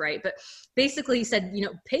think that's right. But basically he said,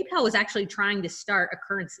 PayPal was actually trying to start a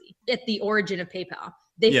currency at the origin of PayPal.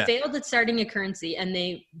 They failed at starting a currency and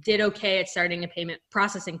they did okay at starting a payment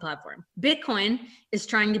processing platform. Bitcoin is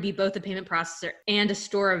trying to be both a payment processor and a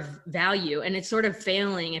store of value. And it's sort of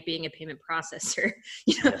failing at being a payment processor.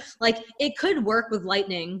 Like, it could work with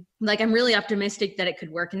Lightning. Like, I'm really optimistic that it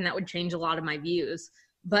could work and that would change a lot of my views.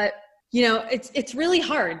 But, it's really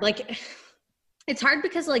hard. Like, it's hard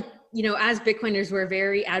because, like, as Bitcoiners, we're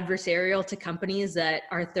very adversarial to companies that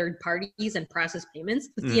are third parties and process payments.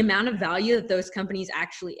 But the amount of value that those companies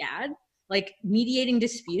actually add, like mediating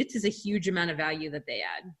disputes, is a huge amount of value that they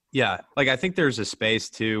add. Yeah. Like, I think there's a space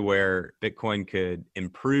too where Bitcoin could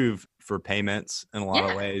improve for payments in a lot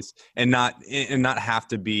of ways and not have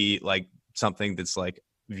to be like something that's like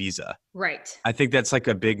Visa. Right. I think that's like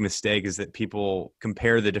a big mistake, is that people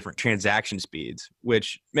compare the different transaction speeds,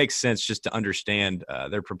 which makes sense just to understand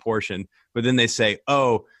their proportion. But then they say,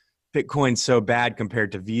 oh, Bitcoin's so bad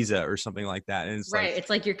compared to Visa or something like that. And it's Right. like, It's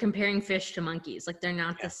like you're comparing fish to monkeys. Like they're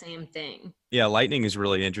not the same thing. yeah, Lightning is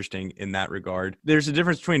really interesting in that regard. There's a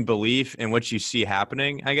difference between belief and what you see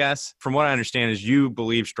happening, I guess. From what I understand is you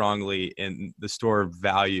believe strongly in the store of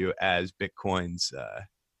value as Bitcoin's,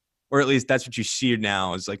 or at least that's what you see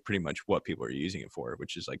now is like pretty much what people are using it for,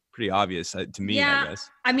 which is like pretty obvious to me, I guess.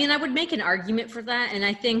 I mean, I would make an argument for that. And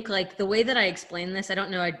I think like the way that I explain this, I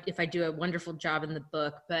don't know if I do a wonderful job in the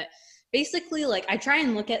book, but basically like I try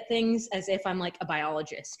and look at things as if I'm like a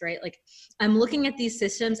biologist, right? Like I'm looking at these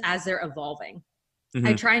systems as they're evolving. Mm-hmm.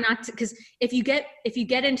 I try not to, because if you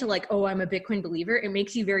get into like, oh, I'm a Bitcoin believer, it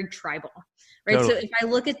makes you very tribal, right? Totally. So if I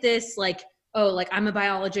look at this like, oh, like I'm a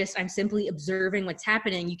biologist, I'm simply observing what's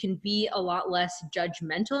happening, you can be a lot less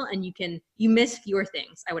judgmental and you miss fewer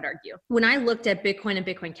things, I would argue. When I looked at Bitcoin and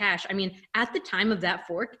Bitcoin Cash, I mean, at the time of that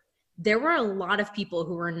fork, there were a lot of people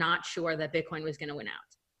who were not sure that Bitcoin was going to win out.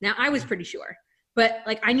 Now, I was pretty sure, but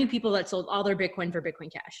like I knew people that sold all their Bitcoin for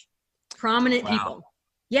Bitcoin Cash. Prominent people.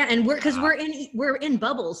 Yeah, and we're in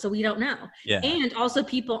bubbles, so we don't know. Yeah. And also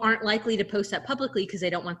people aren't likely to post that publicly because they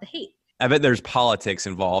don't want the hate. I bet there's politics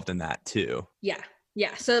involved in that too.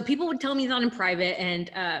 Yeah. So people would tell me that in private, and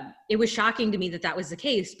it was shocking to me that was the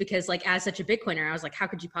case because, like, as such a Bitcoiner, I was like, how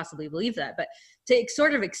could you possibly believe that? But to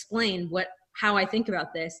sort of explain how I think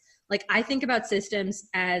about this, like, I think about systems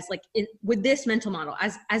as like with this mental model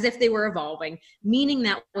as if they were evolving, meaning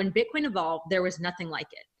that when Bitcoin evolved, there was nothing like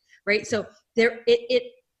it, right? So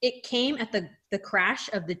it came at the crash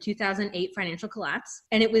of the 2008 financial collapse,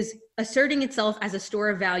 and it was asserting itself as a store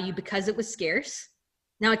of value because it was scarce.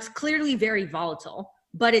 Now it's clearly very volatile,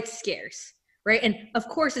 but it's scarce, right? And of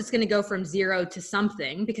course it's going to go from zero to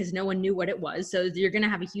something because no one knew what it was. So you're going to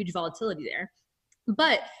have a huge volatility there.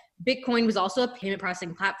 But Bitcoin was also a payment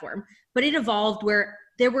processing platform, but it evolved where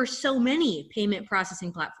there were so many payment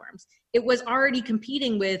processing platforms. It was already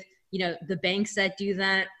competing with, the banks that do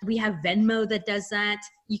that. We have Venmo that does that.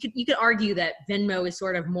 You could argue that Venmo is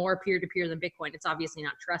sort of more peer-to-peer than Bitcoin. It's obviously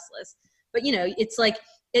not trustless, but it's like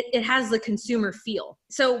it has the consumer feel.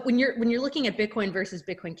 So when you're looking at Bitcoin versus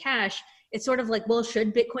Bitcoin Cash, it's sort of like, well,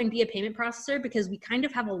 should Bitcoin be a payment processor? Because we kind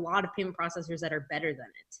of have a lot of payment processors that are better than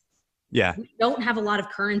it. Yeah. We don't have a lot of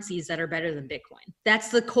currencies that are better than Bitcoin. That's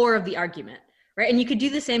the core of the argument. Right. And you could do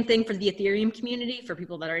the same thing for the Ethereum community for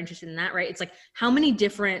people that are interested in that. Right. It's like, how many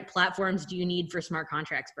different platforms do you need for smart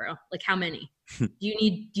contracts, bro? Like how many?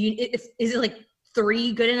 Is it like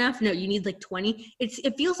 3 good enough? No, you need like 20.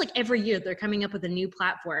 It feels like every year they're coming up with a new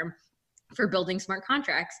platform for building smart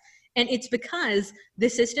contracts. And it's because the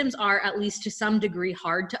systems are, at least to some degree,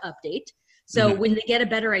 hard to update. So when they get a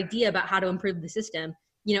better idea about how to improve the system,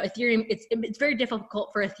 Ethereum, it's very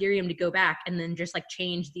difficult for Ethereum to go back and then just like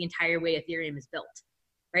change the entire way Ethereum is built,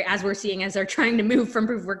 right? As we're seeing, as they're trying to move from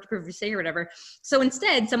proof of work to proof of stake or whatever. So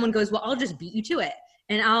instead, someone goes, well, I'll just beat you to it.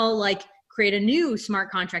 And I'll like create a new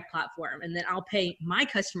smart contract platform. And then I'll pay my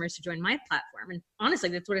customers to join my platform. And honestly,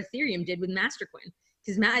 that's what Ethereum did with Mastercoin.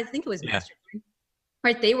 Because I think it was Mastercoin,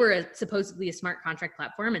 right? They were supposedly a smart contract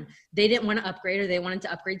platform and they didn't want to upgrade, or they wanted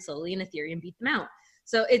to upgrade slowly, and Ethereum beat them out.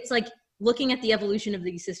 So it's like, looking at the evolution of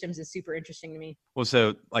these systems is super interesting to me. Well,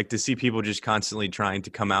 so like to see people just constantly trying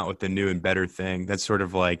to come out with a new and better thing, that's sort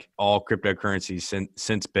of like all cryptocurrencies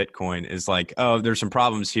since Bitcoin is like, oh, there's some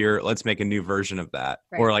problems here. Let's make a new version of that.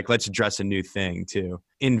 Right. Or like, let's address a new thing too.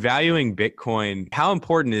 In valuing Bitcoin, how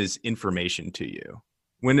important is information to you?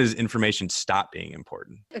 When does information stop being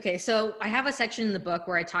important? Okay, so I have a section in the book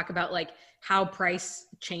where I talk about like how price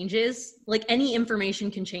changes. Like any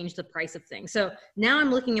information can change the price of things. So now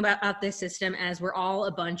I'm looking at this system as we're all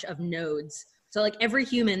a bunch of nodes. So like every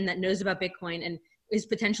human that knows about Bitcoin and is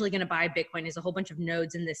potentially going to buy Bitcoin is a whole bunch of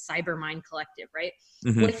nodes in this cybermind collective, right?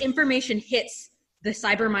 When information hits the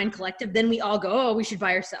cybermind collective, then we all go, oh, we should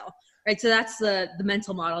buy or sell. Right. So that's the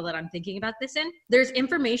mental model that I'm thinking about this in. There's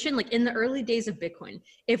information like in the early days of Bitcoin.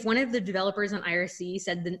 If one of the developers on IRC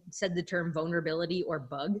said the term vulnerability or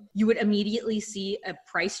bug, you would immediately see a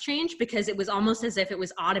price change because it was almost as if it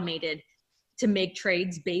was automated to make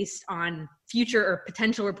trades based on future or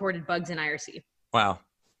potential reported bugs in IRC. Wow.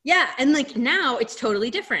 Yeah. And like now it's totally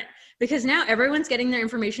different because now everyone's getting their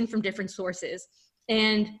information from different sources.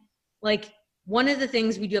 And like, one of the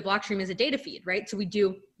things we do at Blockstream is a data feed, right? So we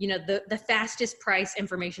do, the fastest price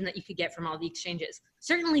information that you could get from all the exchanges.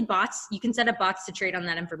 Certainly bots, you can set up bots to trade on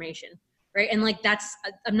that information, right? And like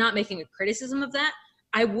I'm not making a criticism of that.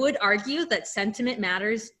 I would argue that sentiment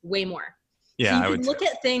matters way more. Yeah, So you I can would look too.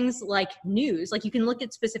 at things like news, like you can look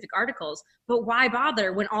at specific articles, but why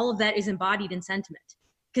bother when all of that is embodied in sentiment?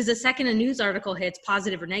 Because the second a news article hits,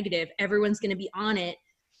 positive or negative, everyone's going to be on it,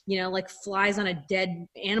 like flies on a dead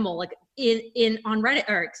animal, like on Reddit,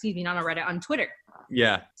 or excuse me, not on Reddit, on Twitter.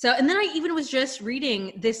 Yeah. So, and then I even was just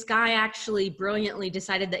reading, this guy actually brilliantly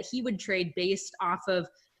decided that he would trade based off of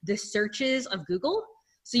the searches of Google.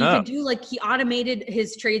 So you could do he automated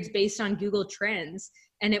his trades based on Google Trends.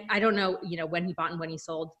 And I don't know, when he bought and when he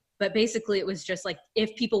sold, but basically it was just like,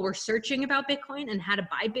 if people were searching about Bitcoin and how to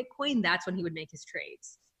buy Bitcoin, that's when he would make his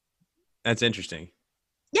trades. That's interesting.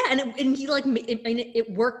 Yeah. And he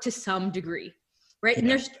it worked to some degree. Right. And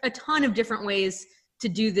there's a ton of different ways to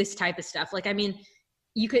do this type of stuff.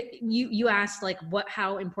 You asked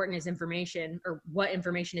how important is information, or what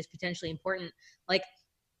information is potentially important. Like,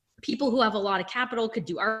 people who have a lot of capital could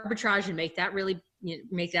do arbitrage and make that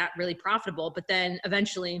really profitable. But then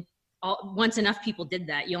eventually, once enough people did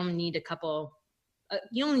that, you only need a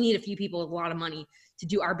few people with a lot of money to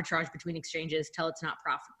do arbitrage between exchanges till it's not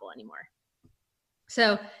profitable anymore.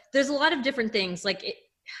 So there's a lot of different things.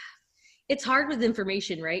 It's hard with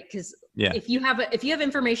information, right? Because if you have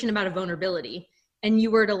information about a vulnerability, and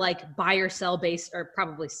you were to buy or sell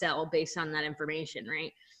probably sell based on that information,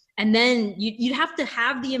 right? And then you'd have to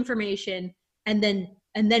have the information and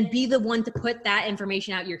then be the one to put that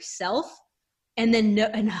information out yourself, and then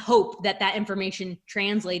and hope that information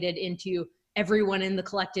translated into everyone in the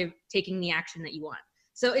collective taking the action that you want.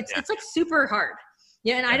 So it's super hard.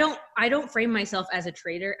 Yeah. And I don't frame myself as a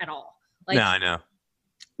trader at all. No, I know.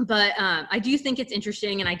 But I do think it's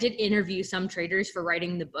interesting. And I did interview some traders for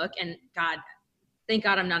writing the book, and thank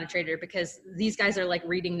God I'm not a trader, because these guys are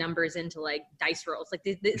reading numbers into dice rolls.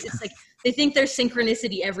 It's they think there's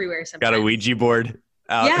synchronicity everywhere sometimes. Got a Ouija board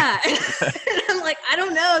out. Yeah. And I'm I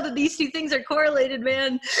don't know that these two things are correlated,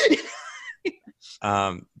 man.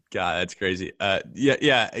 God, that's crazy.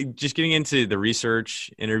 Yeah. Just getting into the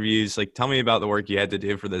research, interviews, tell me about the work you had to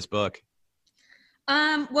do for this book.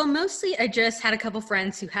 Well, mostly I just had a couple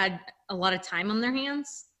friends who had a lot of time on their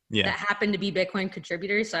hands. That happened to be Bitcoin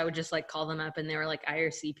contributors. So I would just call them up, and they were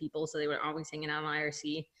IRC people. So they were always hanging out on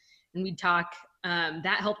IRC, and we'd talk.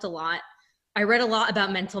 That helped a lot. I read a lot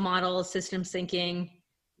about mental models, systems thinking,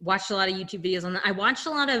 watched a lot of YouTube videos on that. I watched a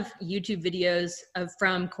lot of YouTube videos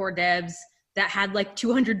from core devs that had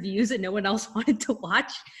 200 views that no one else wanted to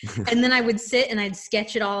watch. And then I would sit and I'd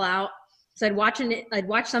sketch it all out. So I'd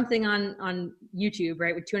watch something on YouTube,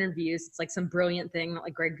 right, with 200 views. It's some brilliant thing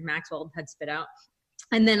that Greg Maxwell had spit out.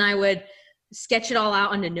 And then I would sketch it all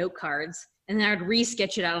out onto note cards, and then I would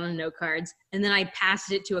re-sketch it out on note cards. And then I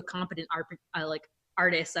passed it to a competent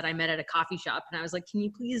artist that I met at a coffee shop. And I was can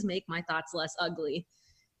you please make my thoughts less ugly?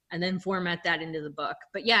 And then format that into the book.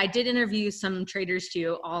 But yeah, I did interview some traders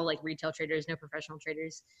too, all retail traders, no professional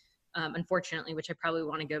traders, unfortunately, which I probably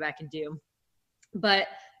want to go back and do. But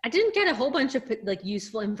I didn't get a whole bunch of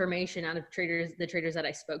useful information out of the traders that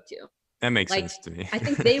I spoke to. That makes sense to me. I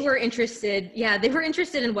think they were interested. Yeah, they were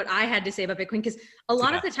interested in what I had to say about Bitcoin, because a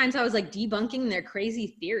lot of the times I was debunking their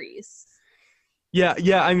crazy theories. Yeah.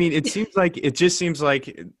 I mean, it seems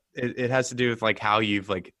it has to do with how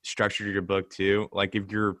you've structured your book too.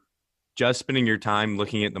 If you're just spending your time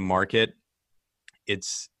looking at the market,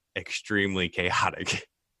 it's extremely chaotic.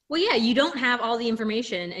 Well, yeah, you don't have all the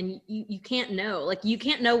information, and you can't know. You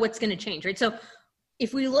can't know what's going to change, right? So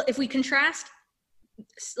if we contrast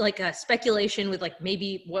a speculation with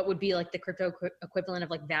maybe what would be the crypto equivalent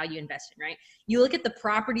of value investing, right? You look at the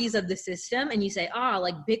properties of the system and you say,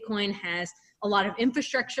 Bitcoin has a lot of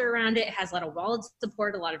infrastructure around it. It has a lot of wallet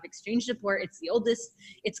support, a lot of exchange support. It's the oldest.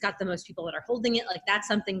 It's got the most people that are holding it. That's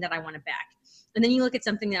something that I want to back. And then you look at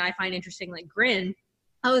something that I find interesting, like Grin.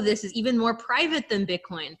 Oh, this is even more private than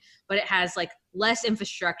Bitcoin, but it has less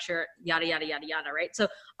infrastructure, yada, yada, yada, yada, right? So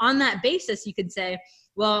on that basis, you could say,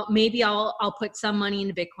 well, maybe I'll put some money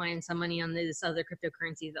into Bitcoin, some money on this other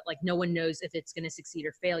cryptocurrency that no one knows if it's going to succeed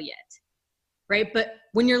or fail yet, right? But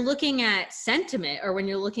when you're looking at sentiment, or when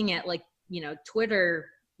you're looking at Twitter,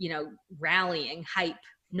 rallying, hype,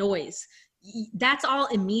 noise, that's all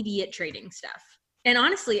immediate trading stuff. And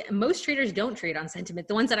honestly, most traders don't trade on sentiment.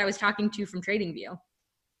 The ones that I was talking to from TradingView,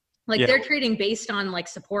 they're trading based on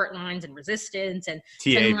support lines and resistance and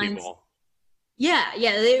TA lines. people. Yeah.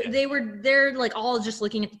 They're all just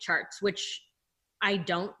looking at the charts, which I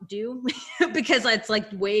don't do because it's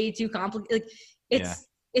way too complicated.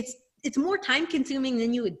 It's more time consuming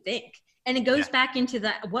than you would think. And it goes back into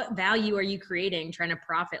that, what value are you creating, trying to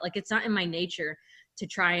profit? It's not in my nature to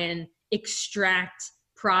try and extract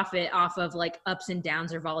profit off of ups and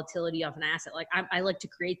downs or volatility of an asset. I like to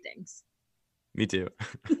create things. Me too.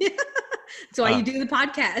 That's why you do the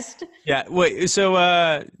podcast. Yeah. Wait, so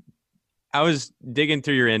I was digging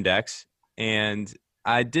through your index and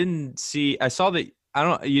I saw that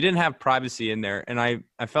you didn't have privacy in there. And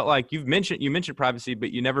I felt like you mentioned privacy,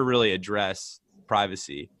 but you never really address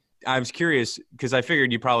privacy. I was curious because I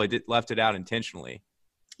figured you probably left it out intentionally.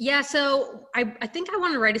 Yeah, so I think I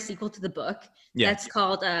want to write a sequel to the book. Yeah. That's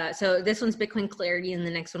called, so this one's Bitcoin Clarity, and the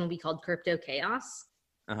next one will be called Crypto Chaos.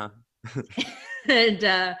 Uh-huh.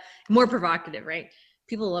 And more provocative, right?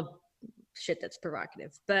 People love shit that's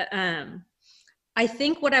provocative. But I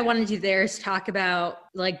think what I want to do there is talk about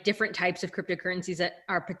like different types of cryptocurrencies that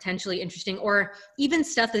are potentially interesting, or even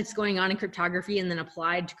stuff that's going on in cryptography and then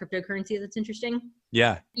applied to cryptocurrency that's interesting.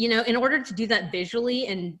 Yeah. You know, in order to do that visually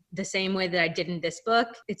in the same way that I did in this book,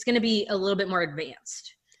 it's going to be a little bit more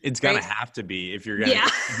advanced. It's going to have to be if you're going to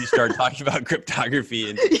if you start talking about cryptography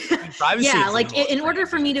and privacy. Yeah, like in order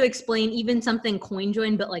for me to explain even something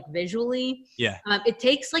CoinJoin, but like visually, it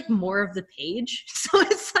takes like more of the page. So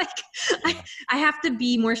it's like I have to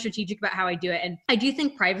be more strategic about how I do it. And I do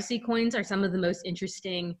think privacy coins are some of the most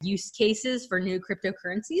interesting use cases for new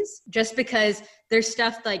cryptocurrencies, just because there's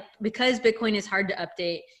stuff like, because Bitcoin is hard to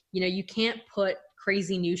update, you know, you can't put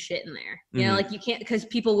crazy new shit in there, you know, like you can't, because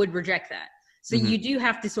people would reject that. So you do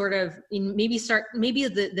have to sort of maybe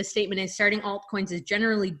the statement is starting altcoins is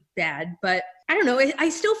generally bad, but I don't know. I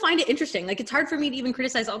still find it interesting. Like it's hard for me to even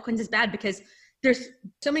criticize altcoins as bad because there's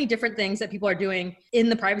so many different things that people are doing in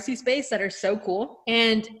the privacy space that are so cool.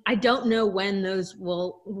 And I don't know when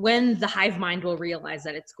the hive mind will realize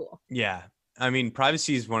that it's cool. Yeah. I mean,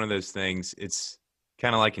 privacy is one of those things. It's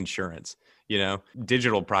kind of like insurance. You know,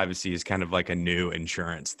 digital privacy is kind of like a new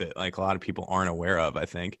insurance that like a lot of people aren't aware of, I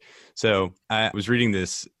think. So I was reading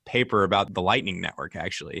this paper about the Lightning Network,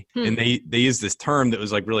 actually. And they use this term that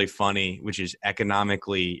was like really funny, which is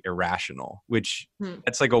economically irrational, which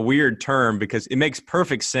that's like a weird term because it makes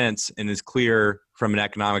perfect sense and is clear from an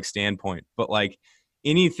economic standpoint. But like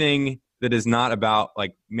anything that is not about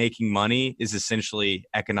like making money is essentially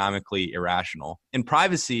economically irrational. And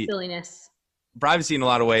privacy in a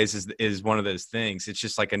lot of ways is one of those things. It's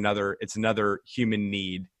just like another human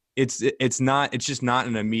need. It's just not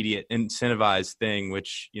an immediate incentivized thing,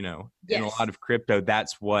 which, you know, in a lot of crypto,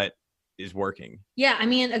 that's what is working. Yeah. I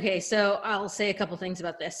mean, okay. So I'll say a couple things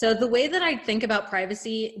about this. So the way that I think about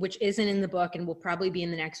privacy, which isn't in the book and will probably be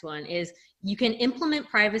in the next one, is you can implement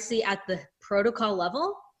privacy at the protocol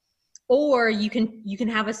level, or you can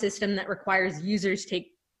have a system that requires users take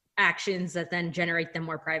actions that then generate them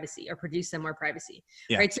more privacy or produce them more privacy,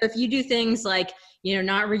 right? So if you do things like, you know,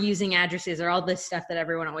 not reusing addresses or all this stuff that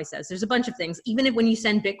everyone always says, there's a bunch of things, even if when you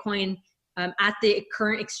send Bitcoin at the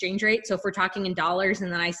current exchange rate. So if we're talking in dollars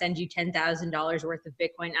and then I send you $10,000 worth of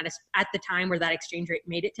Bitcoin at the time where that exchange rate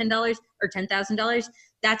made it $10 or $10,000,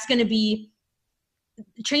 that's going to be,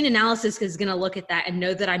 chain analysis is going to look at that and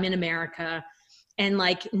know that I'm in America and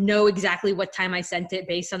like know exactly what time I sent it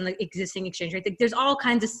based on the existing exchange rate. Like, there's all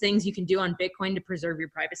kinds of things you can do on Bitcoin to preserve your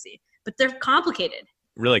privacy, but they're complicated.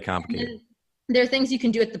 Really complicated. There are things you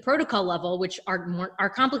can do at the protocol level, which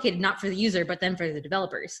are complicated, not for the user, but then for the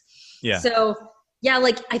developers. Yeah. So yeah,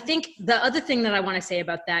 like I think the other thing that I want to say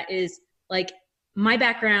about that is like my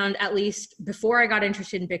background, at least before I got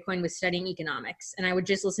interested in Bitcoin, was studying economics, and I would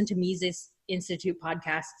just listen to Mises Institute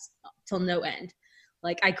podcasts till no end.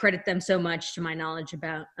 Like I credit them so much to my knowledge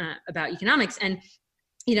about economics. And,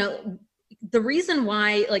 you know, the reason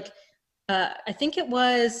why, like, I think it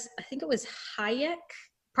was Hayek,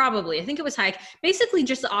 probably. I think it was Hayek, basically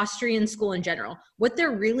just the Austrian school in general. What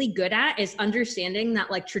they're really good at is understanding that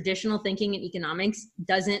like traditional thinking in economics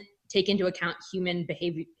doesn't take into account human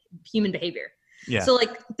behavior. Yeah. So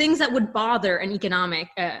like things that would bother an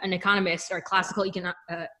economist or a classical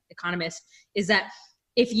economist is that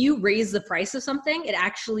if you raise the price of something, it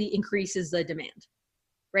actually increases the demand,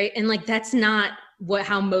 right? And like that's not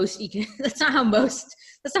how most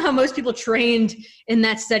people trained in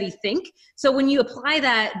that study think. So when you apply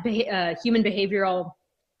that human behavioral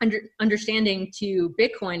understanding to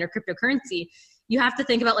Bitcoin or cryptocurrency, you have to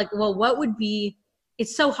think about like, well, what would be?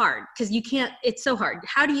 It's so hard because it's so hard.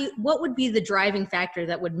 What would be the driving factor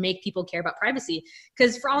that would make people care about privacy?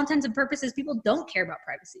 Because for all intents and purposes, people don't care about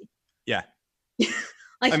privacy. Yeah.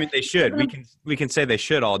 Like, I mean, they should. We can say they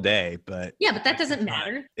should all day, but yeah, but that doesn't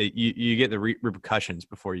matter. You get the repercussions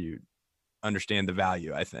before you understand the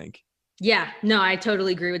value, I think. Yeah, no, I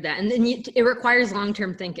totally agree with that, and then it requires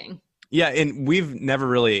long-term thinking. Yeah, and we've never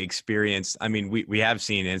really experienced. I mean, we have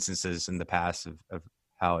seen instances in the past of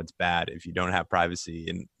how it's bad if you don't have privacy,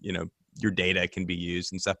 and you know your data can be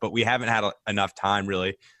used and stuff. But we haven't had enough time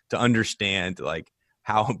really to understand like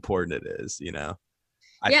how important it is. You know.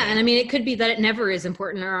 Yeah. And I mean, it could be that it never is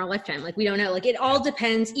important in our lifetime. Like, we don't know. Like, it all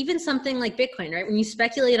depends. Even something like Bitcoin, right? When you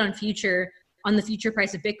speculate on the future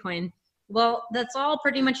price of Bitcoin, well, that's all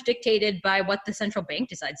pretty much dictated by what the central bank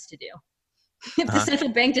decides to do. If the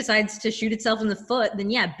central bank decides to shoot itself in the foot,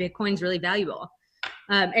 then yeah, Bitcoin's really valuable.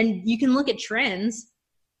 And you can look at trends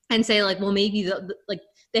and say, like, well, maybe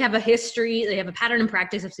they have a history, they have a pattern and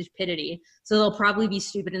practice of stupidity, so they'll probably be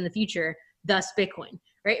stupid in the future, thus Bitcoin,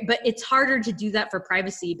 right? But it's harder to do that for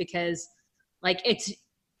privacy because, like,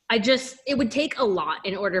 it would take a lot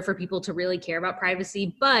in order for people to really care about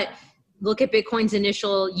privacy. But look at Bitcoin's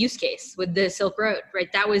initial use case with the Silk Road,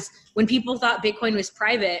 right? That was when people thought Bitcoin was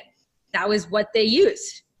private, that was what they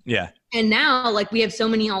used. Yeah. And now, like, we have so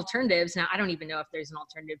many alternatives. Now, I don't even know if there's an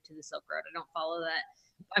alternative to the Silk Road. I don't follow that.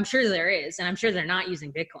 I'm sure there is, and I'm sure they're not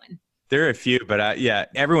using Bitcoin. There are a few, but yeah,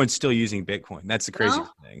 everyone's still using Bitcoin. That's the crazy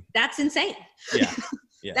thing. That's insane.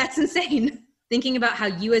 Yeah. That's insane. Thinking about how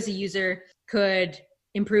you as a user could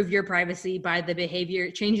improve your privacy by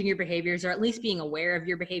changing your behaviors, or at least being aware of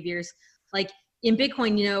your behaviors. Like in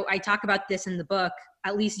Bitcoin, I talk about this in the book,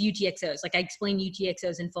 at least UTXOs. Like, I explain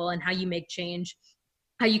UTXOs in full and how you make change,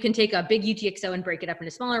 how you can take a big UTXO and break it up into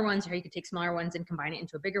smaller ones, or how you can take smaller ones and combine it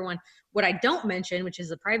into a bigger one. What I don't mention, which is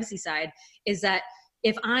the privacy side, is that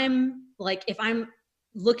if I'm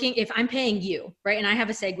paying you, right, and I have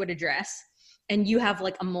a SegWit address and you have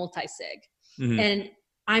like a multi-sig, and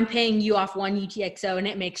I'm paying you off one UTXO and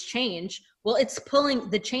it makes change, well,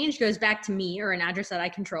 the change goes back to me or an address that I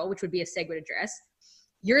control, which would be a SegWit address.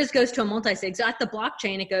 Yours goes to a multi-sig. So at the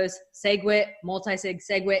blockchain, it goes SegWit, multi-sig,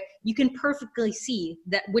 SegWit. You can perfectly see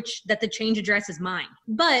that the change address is mine.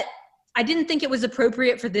 But I didn't think it was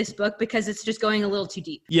appropriate for this book because it's just going a little too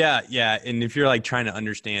deep. Yeah. And if you're like trying to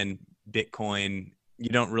understand Bitcoin, you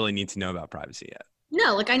don't really need to know about privacy yet.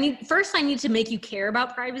 No, like I need to make you care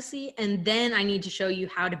about privacy, and then I need to show you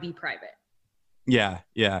how to be private. Yeah.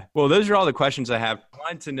 Well, those are all the questions I have. I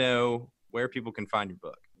wanted to know where people can find your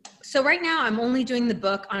book. So right now I'm only doing the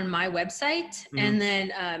book on my website, and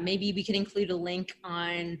then maybe we can include a link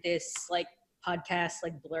on this like podcast,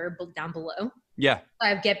 like blurb down below. Yeah. I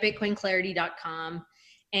have getbitcoinclarity.com,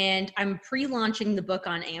 and I'm pre-launching the book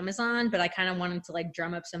on Amazon, but I kind of wanted to like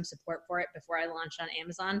drum up some support for it before I launch on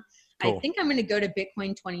Amazon. Cool. I think I'm going to go to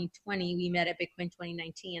Bitcoin 2020. We met at Bitcoin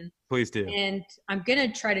 2019. Please do. And I'm going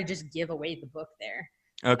to try to just give away the book there.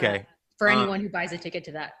 Okay. For anyone who buys a ticket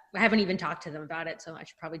to that. I haven't even talked to them about it, so I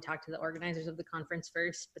should probably talk to the organizers of the conference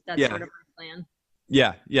first, but that's sort of my plan.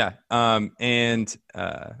 Yeah. And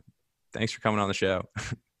thanks for coming on the show.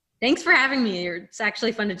 Thanks for having me. It's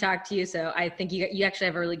actually fun to talk to you, so I think you actually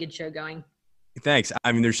have a really good show going. Thanks.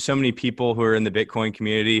 I mean, there's so many people who are in the Bitcoin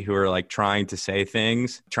community who are like trying to say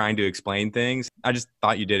things, trying to explain things. I just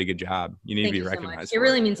thought you did a good job. You need to be recognized. It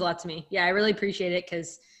really means a lot to me. Yeah, I really appreciate it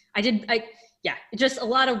because just a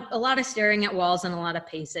lot of staring at walls and a lot of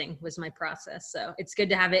pacing was my process. So it's good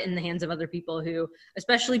to have it in the hands of other people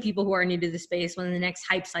especially people who are new to the space when the next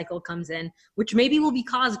hype cycle comes in, which maybe will be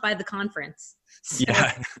caused by the conference. So.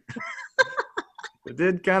 Yeah. It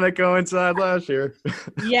did kind of coincide last year.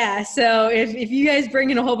 Yeah. So if you guys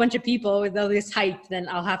bring in a whole bunch of people with all this hype, then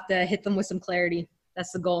I'll have to hit them with some clarity.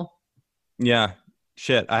 That's the goal. Yeah.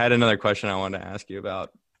 Shit. I had another question I wanted to ask you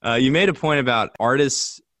about. You made a point about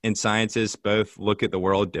artists and scientists both look at the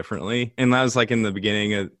world differently. And that was like in the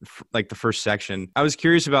beginning of like the first section. I was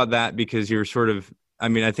curious about that because you're I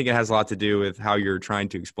think it has a lot to do with how you're trying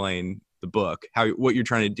to explain the book, what you're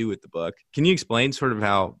trying to do with the book. Can you explain sort of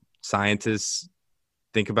how scientists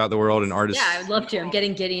think about the world and artists? Yeah, I would love to. I'm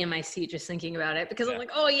getting giddy in my seat just thinking about it because I'm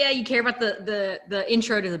like, oh yeah, you care about the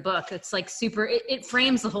intro to the book. It's like super, it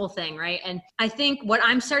frames the whole thing, right? And I think what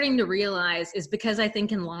I'm starting to realize is because I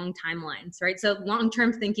think in long timelines, right? So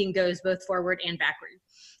long-term thinking goes both forward and backward.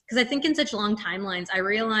 Because I think in such long timelines, I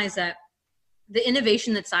realize that the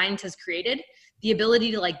innovation that science has created, the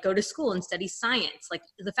ability to like go to school and study science, like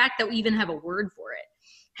the fact that we even have a word for it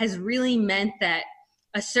has really meant that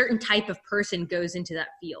a certain type of person goes into that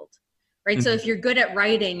field, right? Mm-hmm. So if you're good at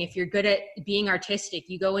writing, if you're good at being artistic,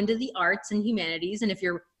 you go into the arts and humanities. And if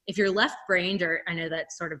you're left-brained, or I know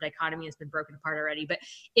that sort of dichotomy has been broken apart already, but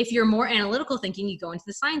if you're more analytical thinking, you go into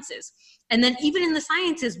the sciences. And then even in the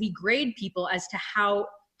sciences, we grade people as to how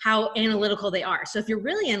analytical they are. So if you're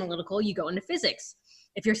really analytical, you go into physics.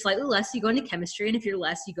 If you're slightly less, you go into chemistry. And if you're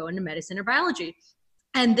less, you go into medicine or biology.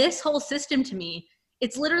 And this whole system to me,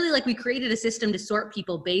 it's literally like we created a system to sort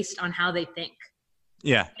people based on how they think.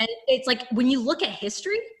 Yeah. And it's like, when you look at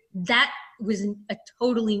history, that's a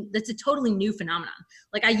totally new phenomenon.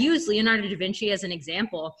 Like I use Leonardo da Vinci as an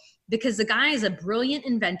example because the guy is a brilliant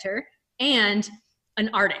inventor and an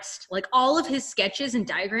artist. Like all of his sketches and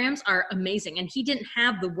diagrams are amazing. And he didn't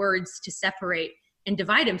have the words to separate and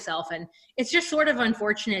divide himself. And it's just sort of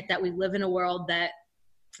unfortunate that we live in a world that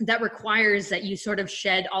requires that you sort of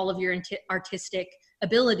shed all of your artistic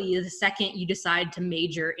ability the second you decide to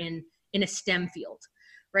major in a STEM field,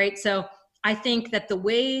 right? So I think that the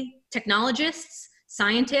way technologists,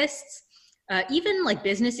 scientists, even like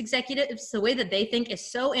business executives, the way that they think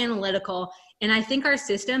is so analytical. And I think our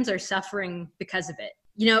systems are suffering because of it.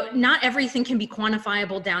 You know, not everything can be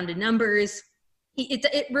quantifiable down to numbers.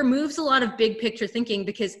 It removes a lot of big picture thinking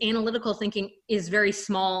because analytical thinking is very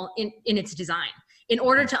small in its design. In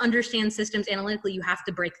order to understand systems analytically, you have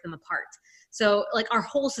to break them apart. So like our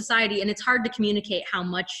whole society, and it's hard to communicate how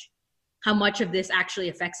much of this actually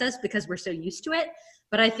affects us because we're so used to it.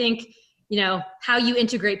 But I think, you know, how you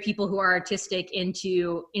integrate people who are artistic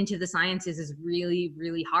into the sciences is really,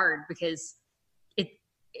 really hard because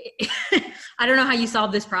I don't know how you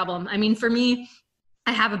solve this problem. I mean, for me,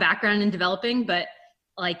 I have a background in developing, but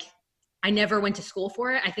like I never went to school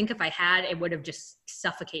for it. I think if I had, it would have just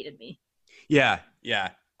suffocated me. Yeah.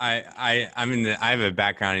 I have a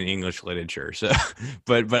background in English literature, so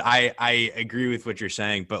but I agree with what you're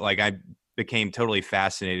saying. But like I became totally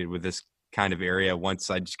fascinated with this kind of area once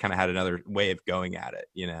I just kind of had another way of going at it,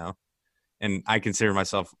 you know. And I consider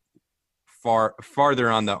myself farther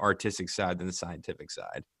on the artistic side than the scientific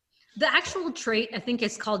side. The actual trait, I think,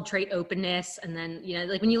 is called trait openness. And then, you know,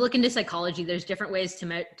 like when you look into psychology, there's different ways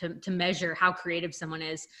to measure how creative someone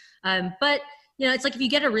is. But you know, it's like if you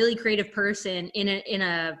get a really creative person in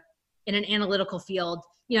an analytical field,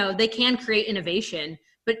 you know, they can create innovation,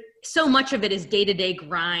 but so much of it is day-to-day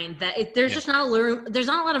grind that there's just not there's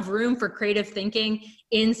not a lot of room for creative thinking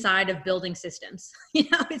inside of building systems. You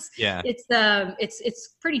know,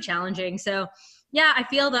 it's pretty challenging. So yeah, I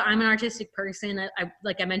feel that I'm an artistic person.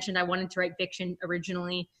 Like I mentioned, I wanted to write fiction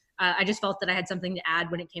originally. I just felt that I had something to add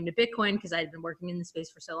when it came to Bitcoin because I had been working in the space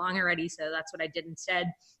for so long already. So that's what I did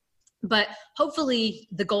instead. But hopefully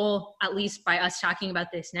the goal, at least by us talking about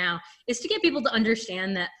this now, is to get people to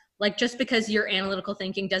understand that like just because you're analytical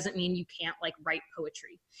thinking doesn't mean you can't like write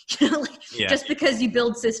poetry. You know, like just because you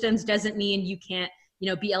build systems doesn't mean you can't, you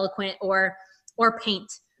know, be eloquent or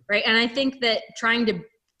paint, right? And I think that trying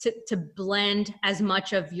to blend as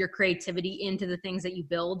much of your creativity into the things that you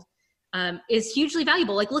build is hugely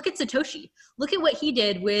valuable. Like look at Satoshi. Look at what he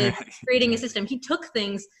did with creating a system. He took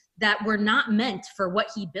things that were not meant for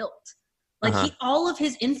what he built. Like all of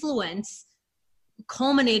his influence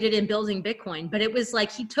culminated in building Bitcoin, but it was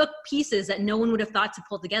like he took pieces that no one would have thought to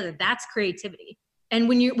pull together. That's creativity. And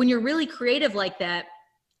when you're really creative like that,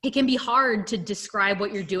 it can be hard to describe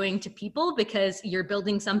what you're doing to people because you're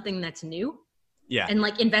building something that's new. Yeah. And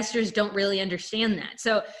like investors don't really understand that.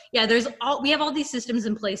 So yeah, we have all these systems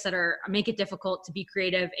in place that make it difficult to be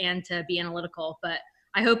creative and to be analytical. But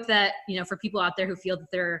I hope that, you know, for people out there who feel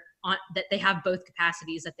that that they have both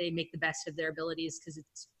capacities, that they make the best of their abilities, because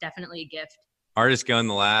it's definitely a gift. Artists go in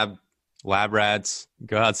the lab rats,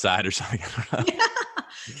 go outside or something. I don't know. Yeah.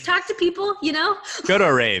 Talk to people, you know? Go to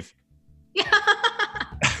a rave. Yeah.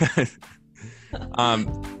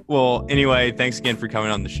 Well, anyway, thanks again for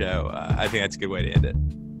coming on the show. I think that's a good way to end it.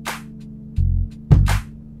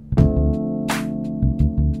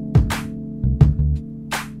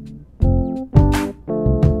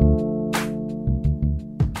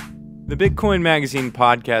 The Bitcoin Magazine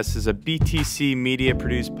podcast is a BTC media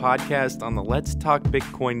produced podcast on the Let's Talk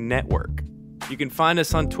Bitcoin network. You can find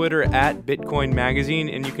us on Twitter at Bitcoin Magazine,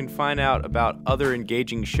 and you can find out about other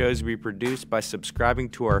engaging shows we produce by subscribing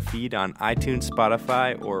to our feed on iTunes,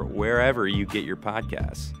 Spotify, or wherever you get your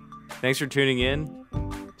podcasts. Thanks for tuning in.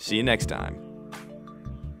 See you next time.